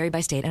savings vary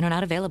by state and are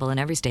not available in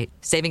every state.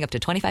 Saving up to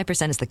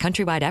 25% is the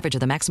countrywide average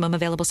of the maximum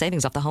available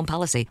savings off the home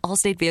policy.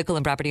 Allstate Vehicle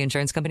and Property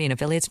Insurance Company and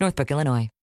Affiliates, Northbrook, Illinois.